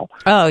now.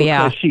 Oh,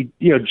 yeah. Because she,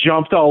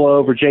 jumped all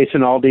over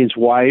Jason Aldean's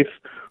wife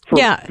for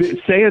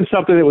saying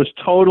something that was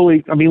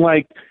totally, I mean,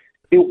 like,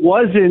 it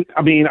wasn't,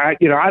 I mean, I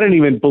didn't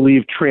even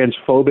believe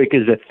transphobic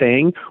is a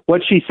thing.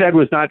 What she said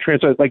was not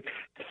transphobic. Like,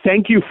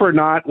 thank you for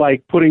not,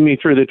 like, putting me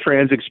through the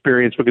trans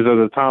experience because of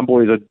the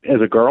tomboys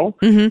as a girl.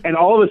 Mm-hmm. And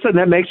all of a sudden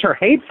that makes her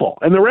hateful.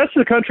 And the rest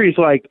of the country is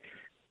like,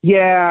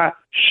 yeah,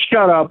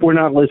 shut up, we're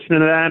not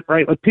listening to that,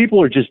 right? Like,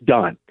 people are just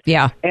done.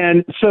 Yeah.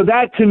 And so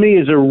that, to me,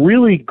 is a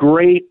really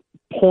great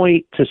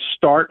point to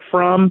start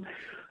from.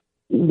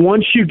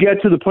 Once you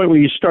get to the point where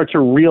you start to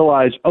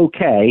realize,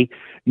 okay,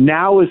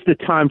 now is the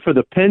time for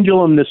the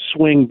pendulum to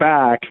swing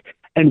back,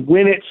 and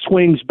when it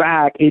swings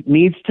back, it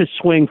needs to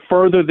swing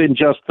further than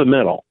just the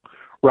middle,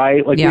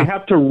 right? Like, we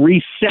have to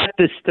reset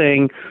this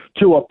thing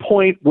to a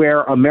point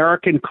where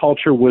American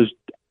culture was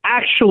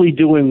actually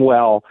doing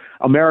well,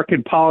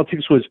 American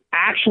politics was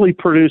actually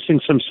producing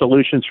some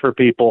solutions for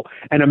people,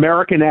 and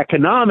American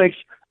economics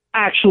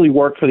actually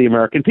worked for the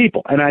American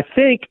people. And I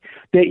think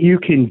that you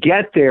can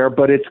get there,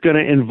 but it's going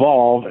to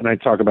involve, and I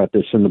talk about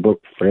this in the book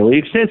fairly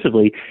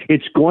extensively,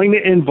 it's going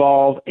to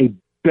involve a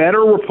better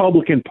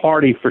Republican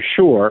Party for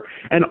sure,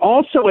 and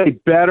also a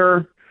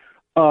better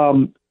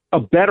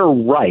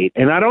right.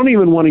 And I don't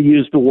even want to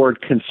use the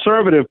word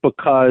conservative,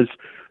 because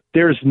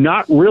there's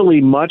not really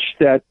much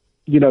that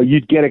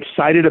you'd get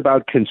excited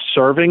about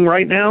conserving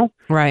right now.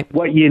 Right.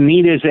 What you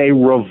need is a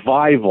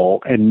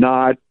revival and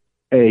not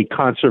a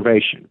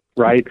conservation,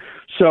 right?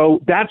 So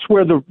that's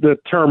where the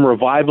term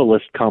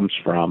revivalist comes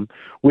from,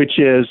 which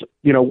is,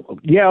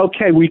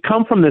 okay, we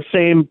come from the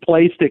same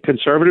place that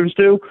conservatives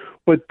do,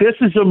 but this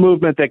is a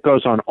movement that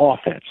goes on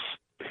offense,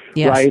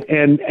 right?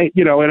 And,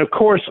 and of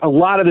course, a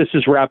lot of this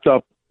is wrapped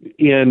up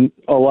in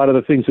a lot of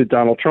the things that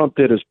Donald Trump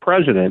did as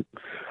president.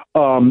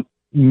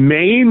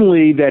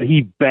 Mainly that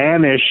he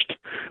banished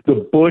the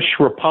Bush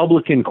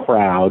Republican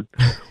crowd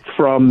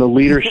from the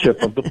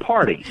leadership of the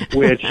party,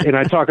 and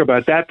I talk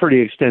about that pretty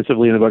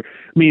extensively in the book.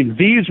 I mean,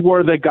 these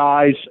were the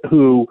guys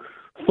who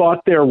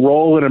thought their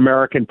role in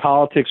American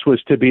politics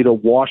was to be the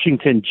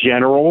Washington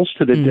Generals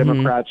to the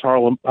Democrats'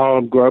 Harlem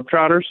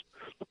Globetrotters.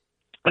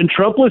 And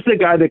Trump was the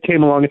guy that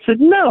came along and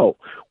said, no,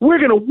 we're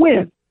going to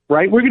win.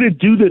 Right? We're going to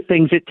do the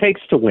things it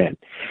takes to win.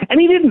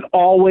 And he didn't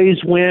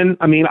always win.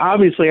 I mean,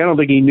 obviously, I don't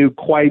think he knew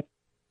quite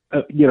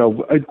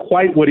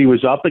what he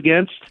was up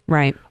against.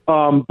 Right.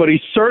 But he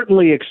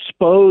certainly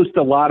exposed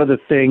a lot of the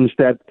things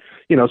that,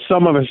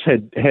 some of us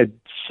had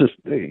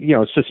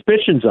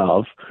suspicions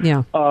of.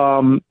 Yeah.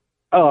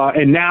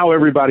 And now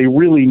everybody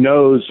really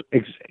knows,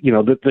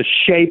 the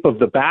shape of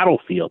the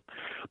battlefield.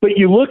 But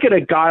you look at a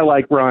guy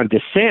like Ron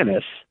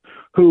DeSantis,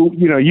 who,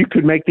 you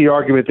could make the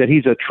argument that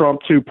he's a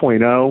Trump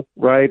 2.0,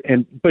 right?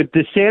 But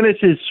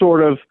DeSantis is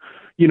sort of,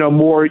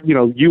 more,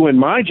 you and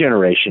my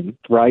generation,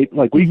 right?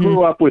 Like, we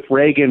grew up with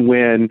Reagan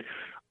when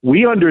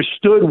we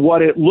understood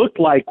what it looked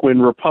like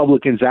when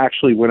Republicans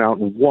actually went out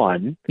and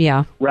won.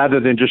 Yeah.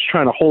 Rather than just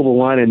trying to hold the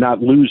line and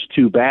not lose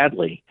too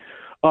badly.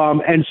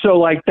 And so,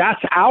 like,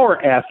 that's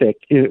our ethic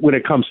when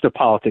it comes to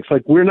politics.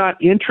 Like, we're not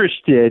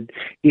interested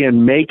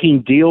in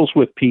making deals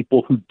with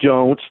people who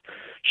don't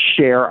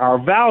share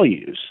our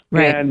values.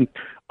 Right. And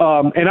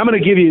I'm going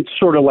to give you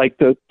sort of like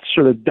the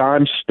sort of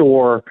dime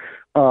store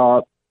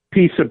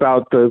piece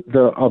about the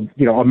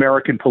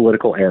American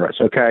political eras,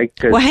 okay?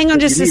 Well, hang on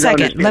just a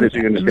second.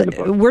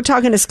 We're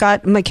talking to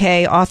Scott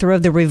McKay, author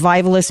of The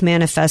Revivalist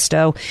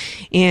Manifesto.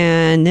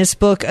 And this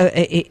book,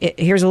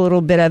 here's a little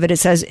bit of it. It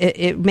says,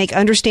 it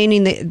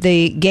understanding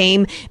the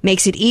game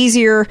makes it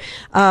easier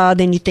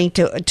than you think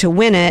to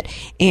win it.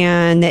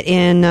 And that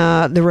in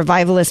The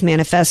Revivalist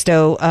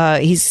Manifesto,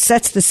 he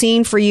sets the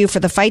scene for you for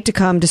the fight to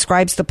come,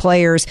 describes the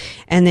players,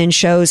 and then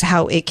shows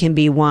how it can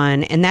be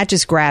won. And that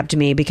just grabbed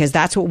me, because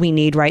that's what we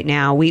need right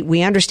now.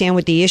 We understand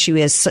what the issue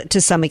is to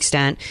some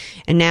extent,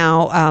 and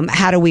now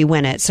how do we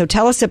win it? So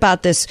tell us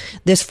about this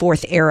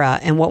fourth era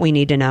and what we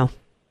need to know.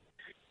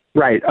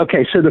 Right.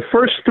 Okay. So the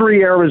first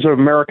 3 eras of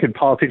American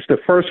politics, the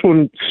first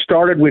one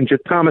started when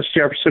Thomas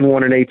Jefferson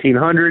won in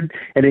 1800,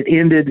 and it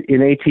ended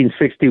in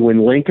 1860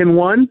 when Lincoln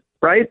won.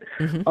 Right.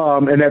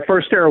 Mm-hmm. And that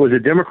first era was a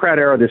Democrat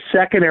era. The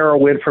second era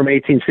went from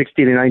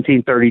 1860 to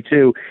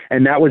 1932,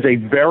 and that was a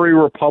very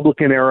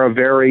Republican era,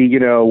 very,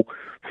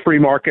 free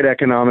market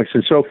economics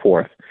and so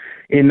forth.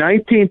 In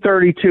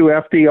 1932,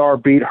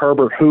 FDR beat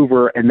Herbert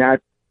Hoover, and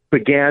that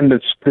began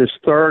this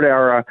third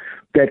era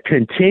that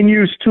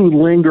continues to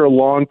linger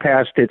long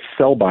past its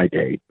sell-by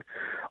date.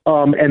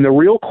 And the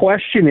real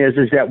question is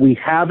that we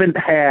haven't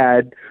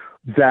had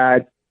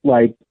that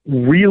like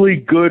really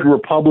good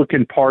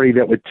Republican Party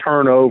that would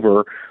turn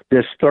over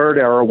this third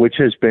era, which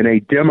has been a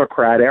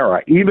Democrat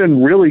era.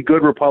 Even really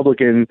good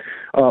Republican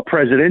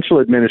presidential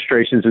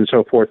administrations and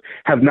so forth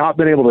have not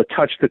been able to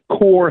touch the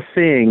core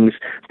things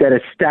that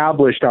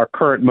established our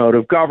current mode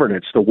of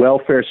governance, the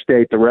welfare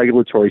state, the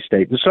regulatory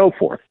state, and so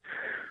forth.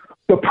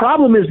 The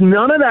problem is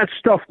none of that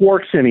stuff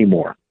works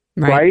anymore.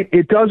 Right?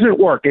 It doesn't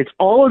work. It's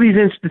all of these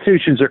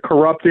institutions are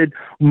corrupted.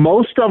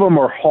 Most of them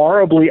are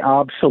horribly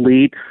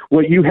obsolete.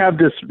 What you have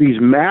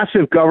these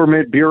massive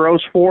government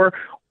bureaus for,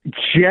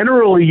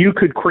 generally you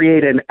could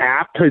create an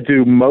app to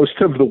do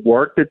most of the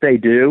work that they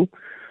do.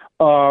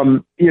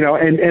 And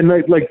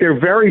they're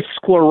very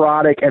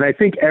sclerotic, and I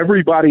think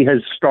everybody has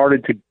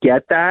started to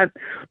get that.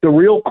 The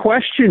real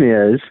question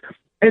is,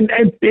 and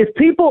if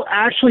people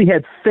actually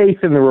had faith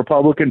in the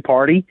Republican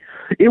Party,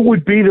 it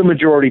would be the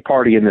majority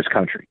party in this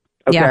country.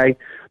 Okay. Yeah.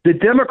 The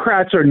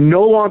Democrats are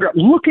no longer,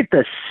 look at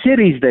the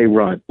cities they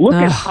run. Look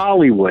at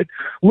Hollywood.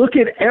 Look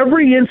at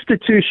every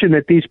institution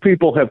that these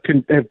people have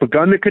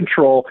begun to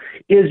control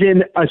is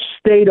in a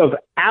state of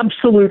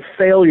absolute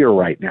failure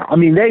right now. I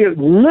mean, they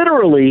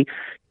literally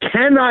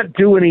cannot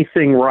do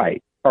anything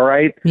right. All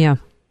right. Yeah.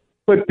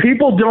 But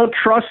people don't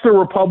trust the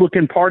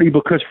Republican Party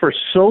because for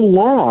so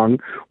long,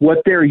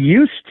 what they're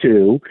used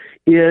to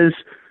is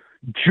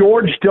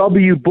George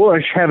W.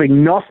 Bush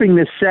having nothing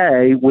to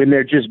say when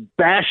they're just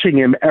bashing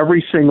him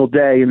every single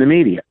day in the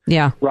media.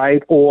 Yeah.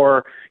 Right.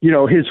 Or,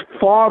 his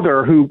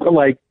father who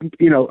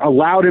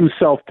allowed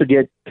himself to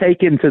get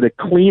taken to the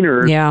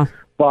cleaners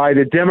by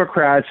the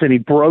Democrats and he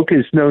broke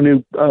his no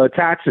new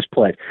taxes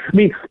pledge. I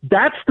mean,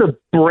 that's the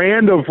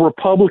brand of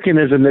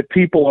republicanism that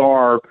people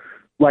are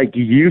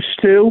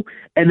used to,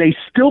 and they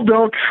still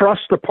don't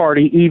trust the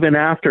party even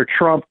after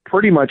Trump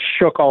pretty much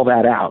shook all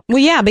that out. Well,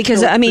 yeah,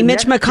 because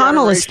Mitch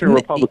McConnell is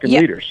Republican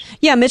leaders.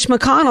 Yeah, Mitch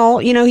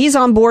McConnell, he's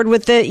on board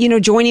with the,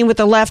 joining with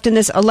the left in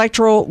this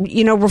electoral,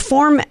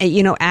 reform,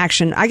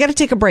 action. I got to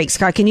take a break,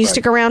 Scott. Can you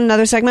stick around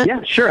another segment?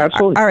 Yeah, sure,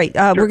 absolutely. All right,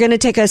 sure. We're going to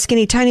take a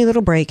skinny, tiny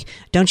little break.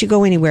 Don't you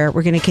go anywhere.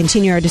 We're going to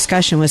continue our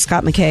discussion with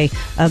Scott McKay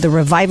of the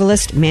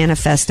Revivalist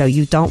Manifesto.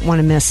 You don't want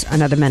to miss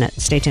another minute.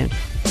 Stay tuned.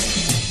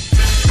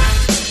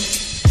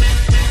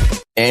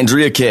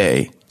 Andrea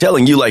Kaye,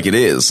 telling you like it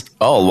is,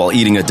 all while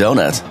eating a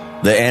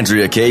donut. The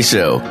Andrea Kaye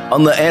Show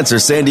on The Answer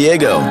San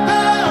Diego.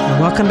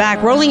 Welcome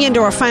back. Rolling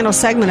into our final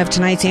segment of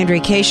tonight's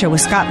Andrea Kaye Show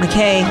with Scott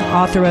McKay,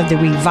 author of the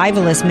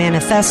Revivalist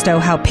Manifesto,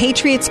 How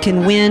Patriots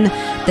Can Win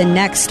the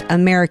Next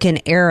American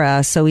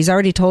Era. So he's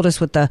already told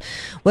us what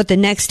the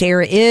next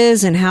era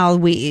is and how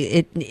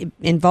it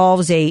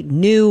involves a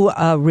new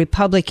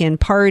Republican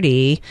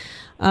Party.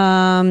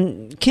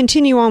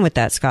 Continue on with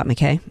that, Scott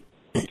McKay.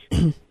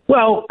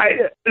 Well,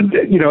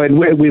 and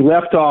we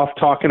left off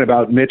talking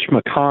about Mitch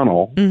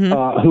McConnell,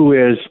 who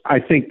is, I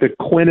think, the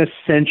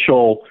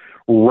quintessential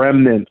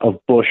remnant of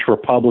Bush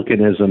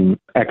republicanism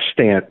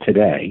extant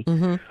today.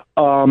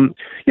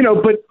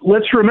 But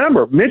let's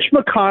remember, Mitch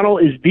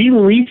McConnell is the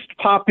least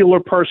popular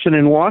person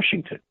in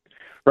Washington,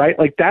 right?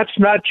 That's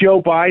not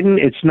Joe Biden.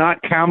 It's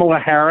not Kamala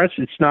Harris.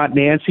 It's not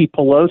Nancy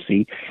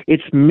Pelosi.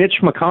 It's Mitch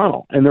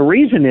McConnell. And the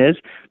reason is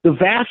the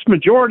vast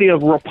majority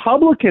of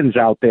Republicans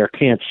out there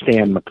can't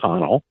stand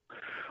McConnell.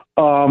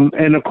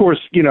 And of course,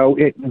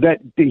 that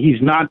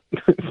he's not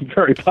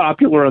very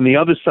popular on the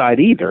other side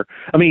either.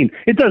 I mean,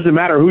 it doesn't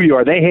matter who you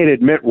are. They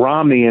hated Mitt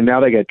Romney and now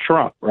they get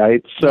Trump,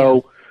 right?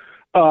 So,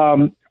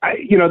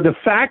 the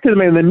fact of the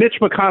matter, that Mitch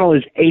McConnell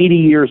is 80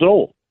 years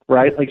old,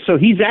 right? So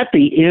he's at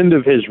the end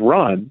of his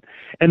run.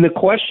 And the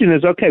question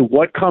is, okay,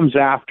 what comes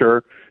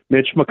after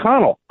Mitch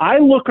McConnell? I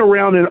look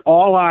around and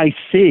all I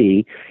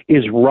see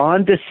is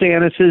Ron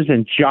DeSantis's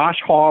and Josh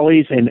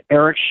Hawley's and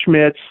Eric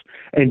Schmidt's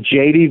and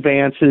J.D.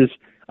 Vance's.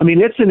 I mean,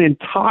 it's an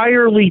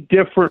entirely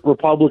different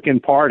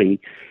Republican Party,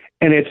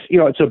 and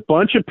it's a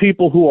bunch of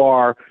people who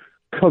are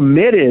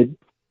committed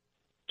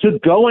to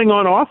going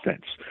on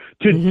offense,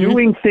 to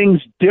doing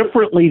things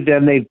differently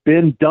than they've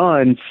been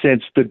done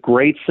since the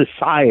Great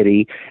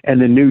Society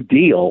and the New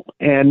Deal,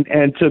 and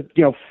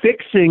to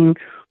fixing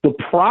the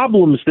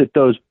problems that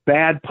those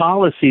bad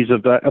policies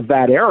of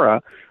that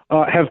era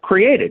have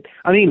created.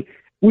 I mean,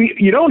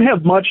 you don't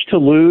have much to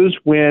lose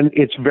when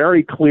it's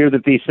very clear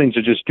that these things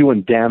are just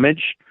doing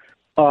damage.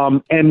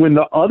 And when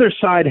the other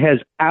side has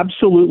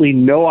absolutely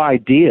no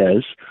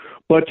ideas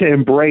but to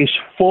embrace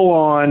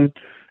full-on,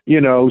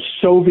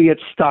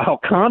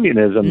 Soviet-style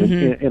communism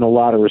in a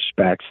lot of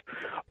respects,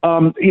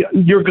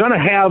 you're going to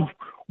have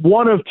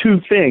one of two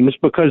things,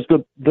 because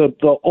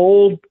the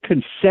old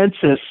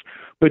consensus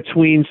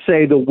between,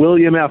 say, the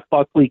William F.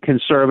 Buckley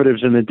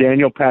conservatives and the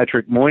Daniel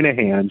Patrick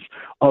Moynahans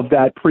of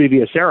that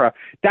previous era,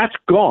 that's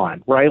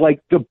gone, right?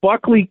 The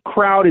Buckley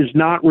crowd is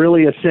not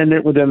really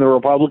ascendant within the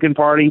Republican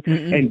Party,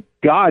 and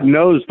God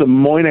knows the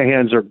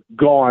Moynahans are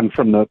gone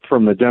from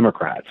the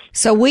Democrats.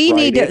 So we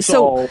need to. It's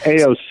all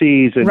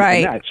AOCs and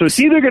that. So it's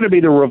either going to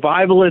be the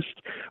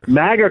revivalist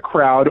MAGA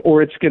crowd,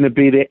 or it's going to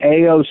be the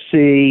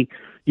AOC,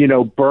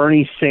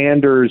 Bernie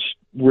Sanders,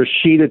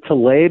 Rashida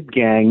Tlaib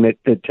gang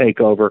that take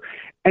over.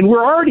 And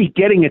we're already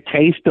getting a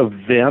taste of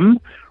them,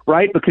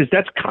 right? Because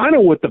that's kind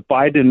of what the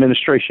Biden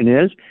administration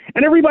is,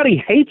 and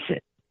everybody hates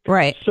it.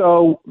 Right.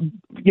 So,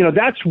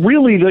 that's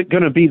really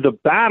going to be the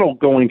battle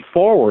going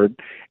forward.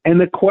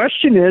 And the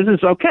question is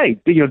okay,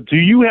 do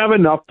you have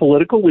enough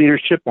political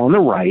leadership on the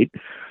right?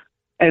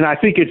 And I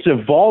think it's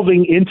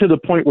evolving into the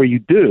point where you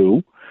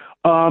do,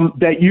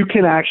 that you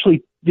can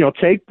actually,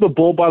 take the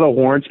bull by the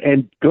horns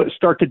and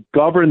start to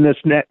govern this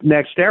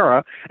next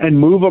era and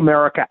move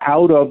America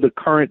out of the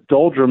current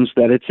doldrums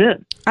that it's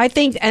in. I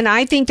think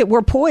that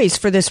we're poised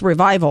for this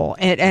revival,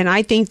 and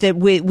I think that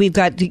we've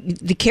got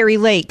the Carrie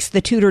Lakes, the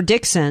Tudor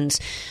Dixons,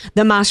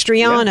 the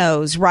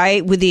Mastrianos,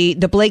 right? With the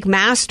Blake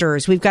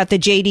Masters, we've got the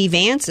J.D.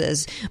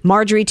 Vances,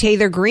 Marjorie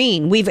Taylor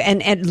Greene.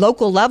 And at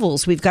local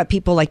levels, we've got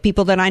people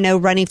that I know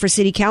running for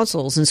city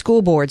councils and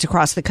school boards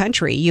across the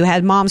country. You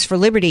had Moms for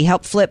Liberty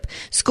help flip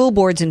school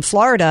boards in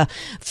Florida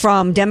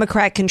from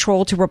Democrat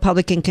control to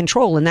Republican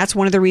control, and that's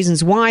one of the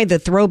reasons why the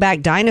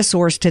throwback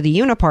dinosaurs to the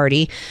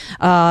Uniparty,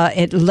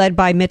 led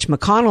by Mitch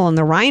McConnell on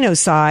the Rhino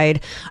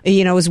side,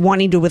 is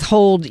wanting to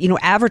withhold,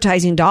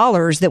 advertising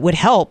dollars that would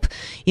help,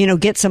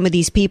 get some of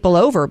these people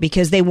over,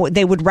 because they want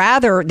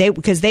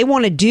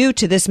to do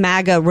to this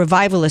MAGA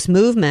revivalist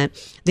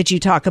movement that you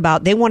talk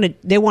about. They want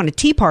to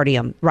Tea Party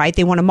them, right?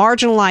 They want to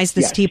marginalize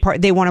this Tea Party.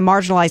 They want to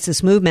marginalize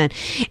this movement,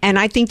 and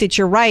I think that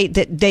you're right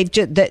that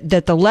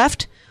that the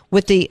left,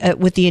 with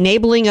the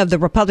enabling of the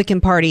Republican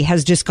Party,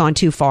 has just gone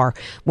too far.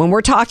 When we're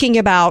talking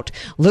about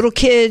little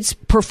kids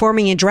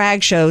performing in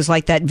drag shows,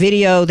 like that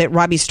video that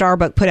Robbie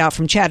Starbuck put out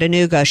from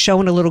Chattanooga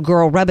showing a little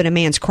girl rubbing a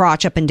man's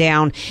crotch up and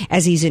down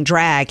as he's in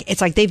drag, it's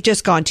like they've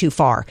just gone too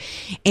far.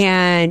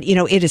 And,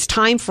 it is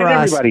time for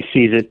us. Everybody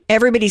sees it.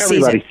 Everybody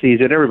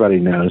sees it. Everybody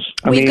knows.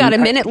 We've got a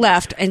minute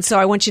left, and so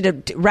I want you to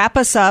wrap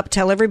us up.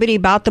 Tell everybody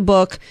about the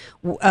book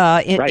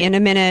in a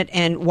minute,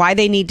 and why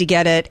they need to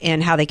get it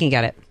and how they can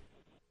get it.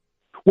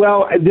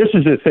 Well, this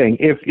is the thing.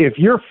 If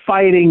you're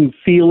fighting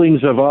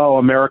feelings of,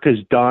 America's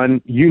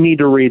done, you need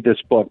to read this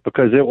book,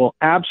 because it will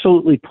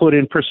absolutely put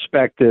in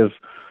perspective,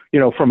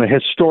 from a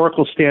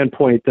historical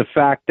standpoint, the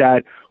fact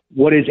that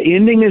what is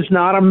ending is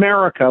not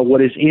America.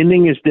 What is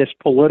ending is this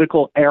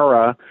political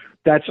era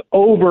that's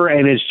over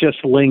and is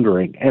just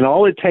lingering. And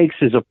all it takes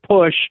is a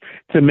push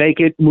to make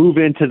it move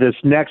into this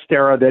next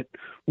era that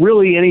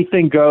really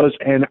anything goes,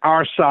 and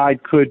our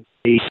side could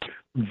be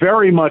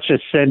very much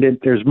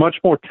ascendant. There's much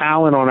more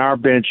talent on our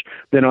bench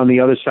than on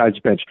the other side's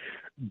bench.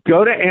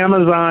 Go to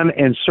Amazon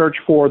and search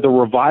for the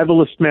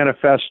Revivalist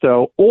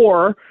Manifesto,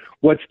 or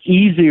what's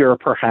easier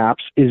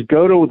perhaps is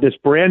go to this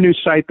brand new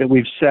site that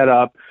we've set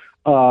up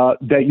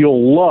that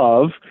you'll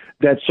love,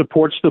 that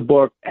supports the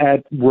book,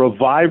 at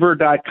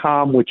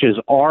revivr.com, which is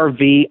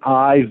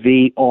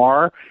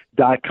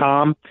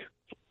RVIVR.com.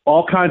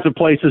 All kinds of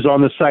places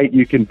on the site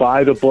you can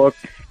buy the book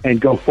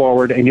and go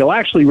forward, and you'll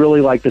actually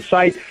really like the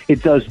site.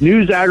 It does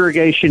news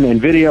aggregation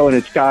and video, and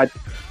it's got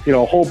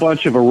a whole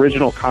bunch of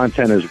original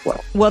content as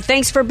well. Well,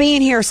 thanks for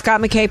being here,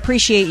 Scott McKay.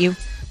 Appreciate you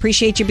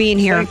being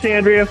here. Thanks,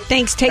 Andrea.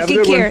 Thanks. Take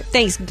good care.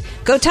 Thanks.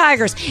 Go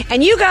Tigers.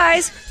 And you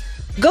guys,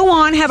 go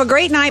on, have a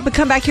great night, but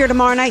come back here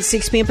tomorrow night,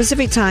 6 p.m.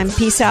 Pacific time.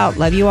 Peace out.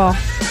 Love you all.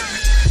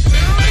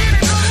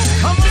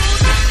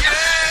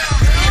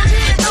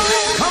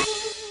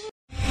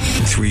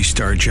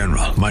 3-star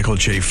General Michael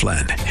J.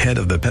 Flynn, head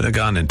of the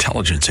Pentagon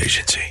Intelligence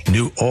Agency,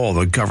 knew all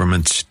the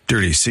government's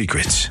dirty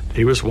secrets.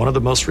 He was one of the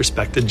most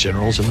respected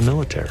generals in the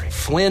military.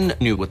 Flynn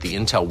knew what the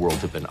intel world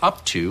had been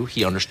up to.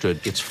 He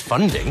understood its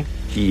funding.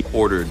 He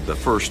ordered the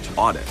first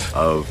audit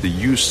of the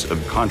use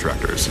of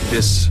contractors.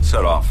 This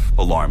set off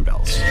alarm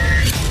bells.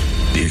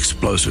 The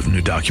explosive new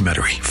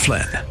documentary,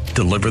 Flynn,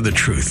 Deliver the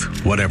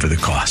Truth, Whatever the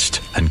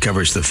Cost,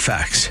 uncovers the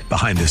facts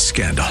behind this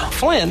scandal.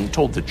 Flynn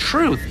told the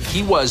truth.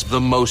 He was the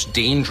most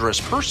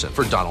dangerous person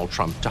for Donald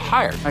Trump to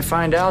hire. I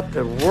find out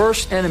the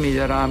worst enemy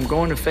that I'm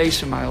going to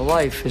face in my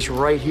life is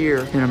right here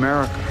in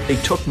America. They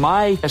took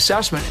my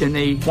assessment and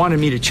they wanted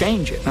me to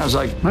change it. And I was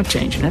like, I'm not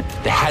changing it.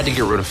 They had to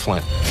get rid of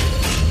Flynn.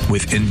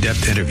 With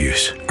in-depth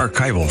interviews,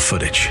 archival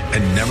footage,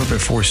 and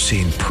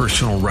never-before-seen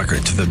personal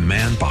records of the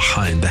man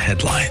behind the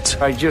headlines.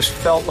 I just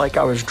felt like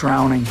I was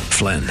drowning.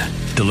 Flynn,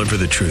 Deliver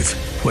the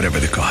Truth, Whatever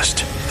the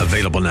Cost.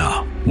 Available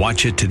now.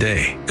 Watch it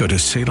today. Go to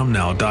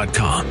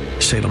salemnow.com.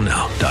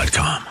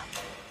 salemnow.com.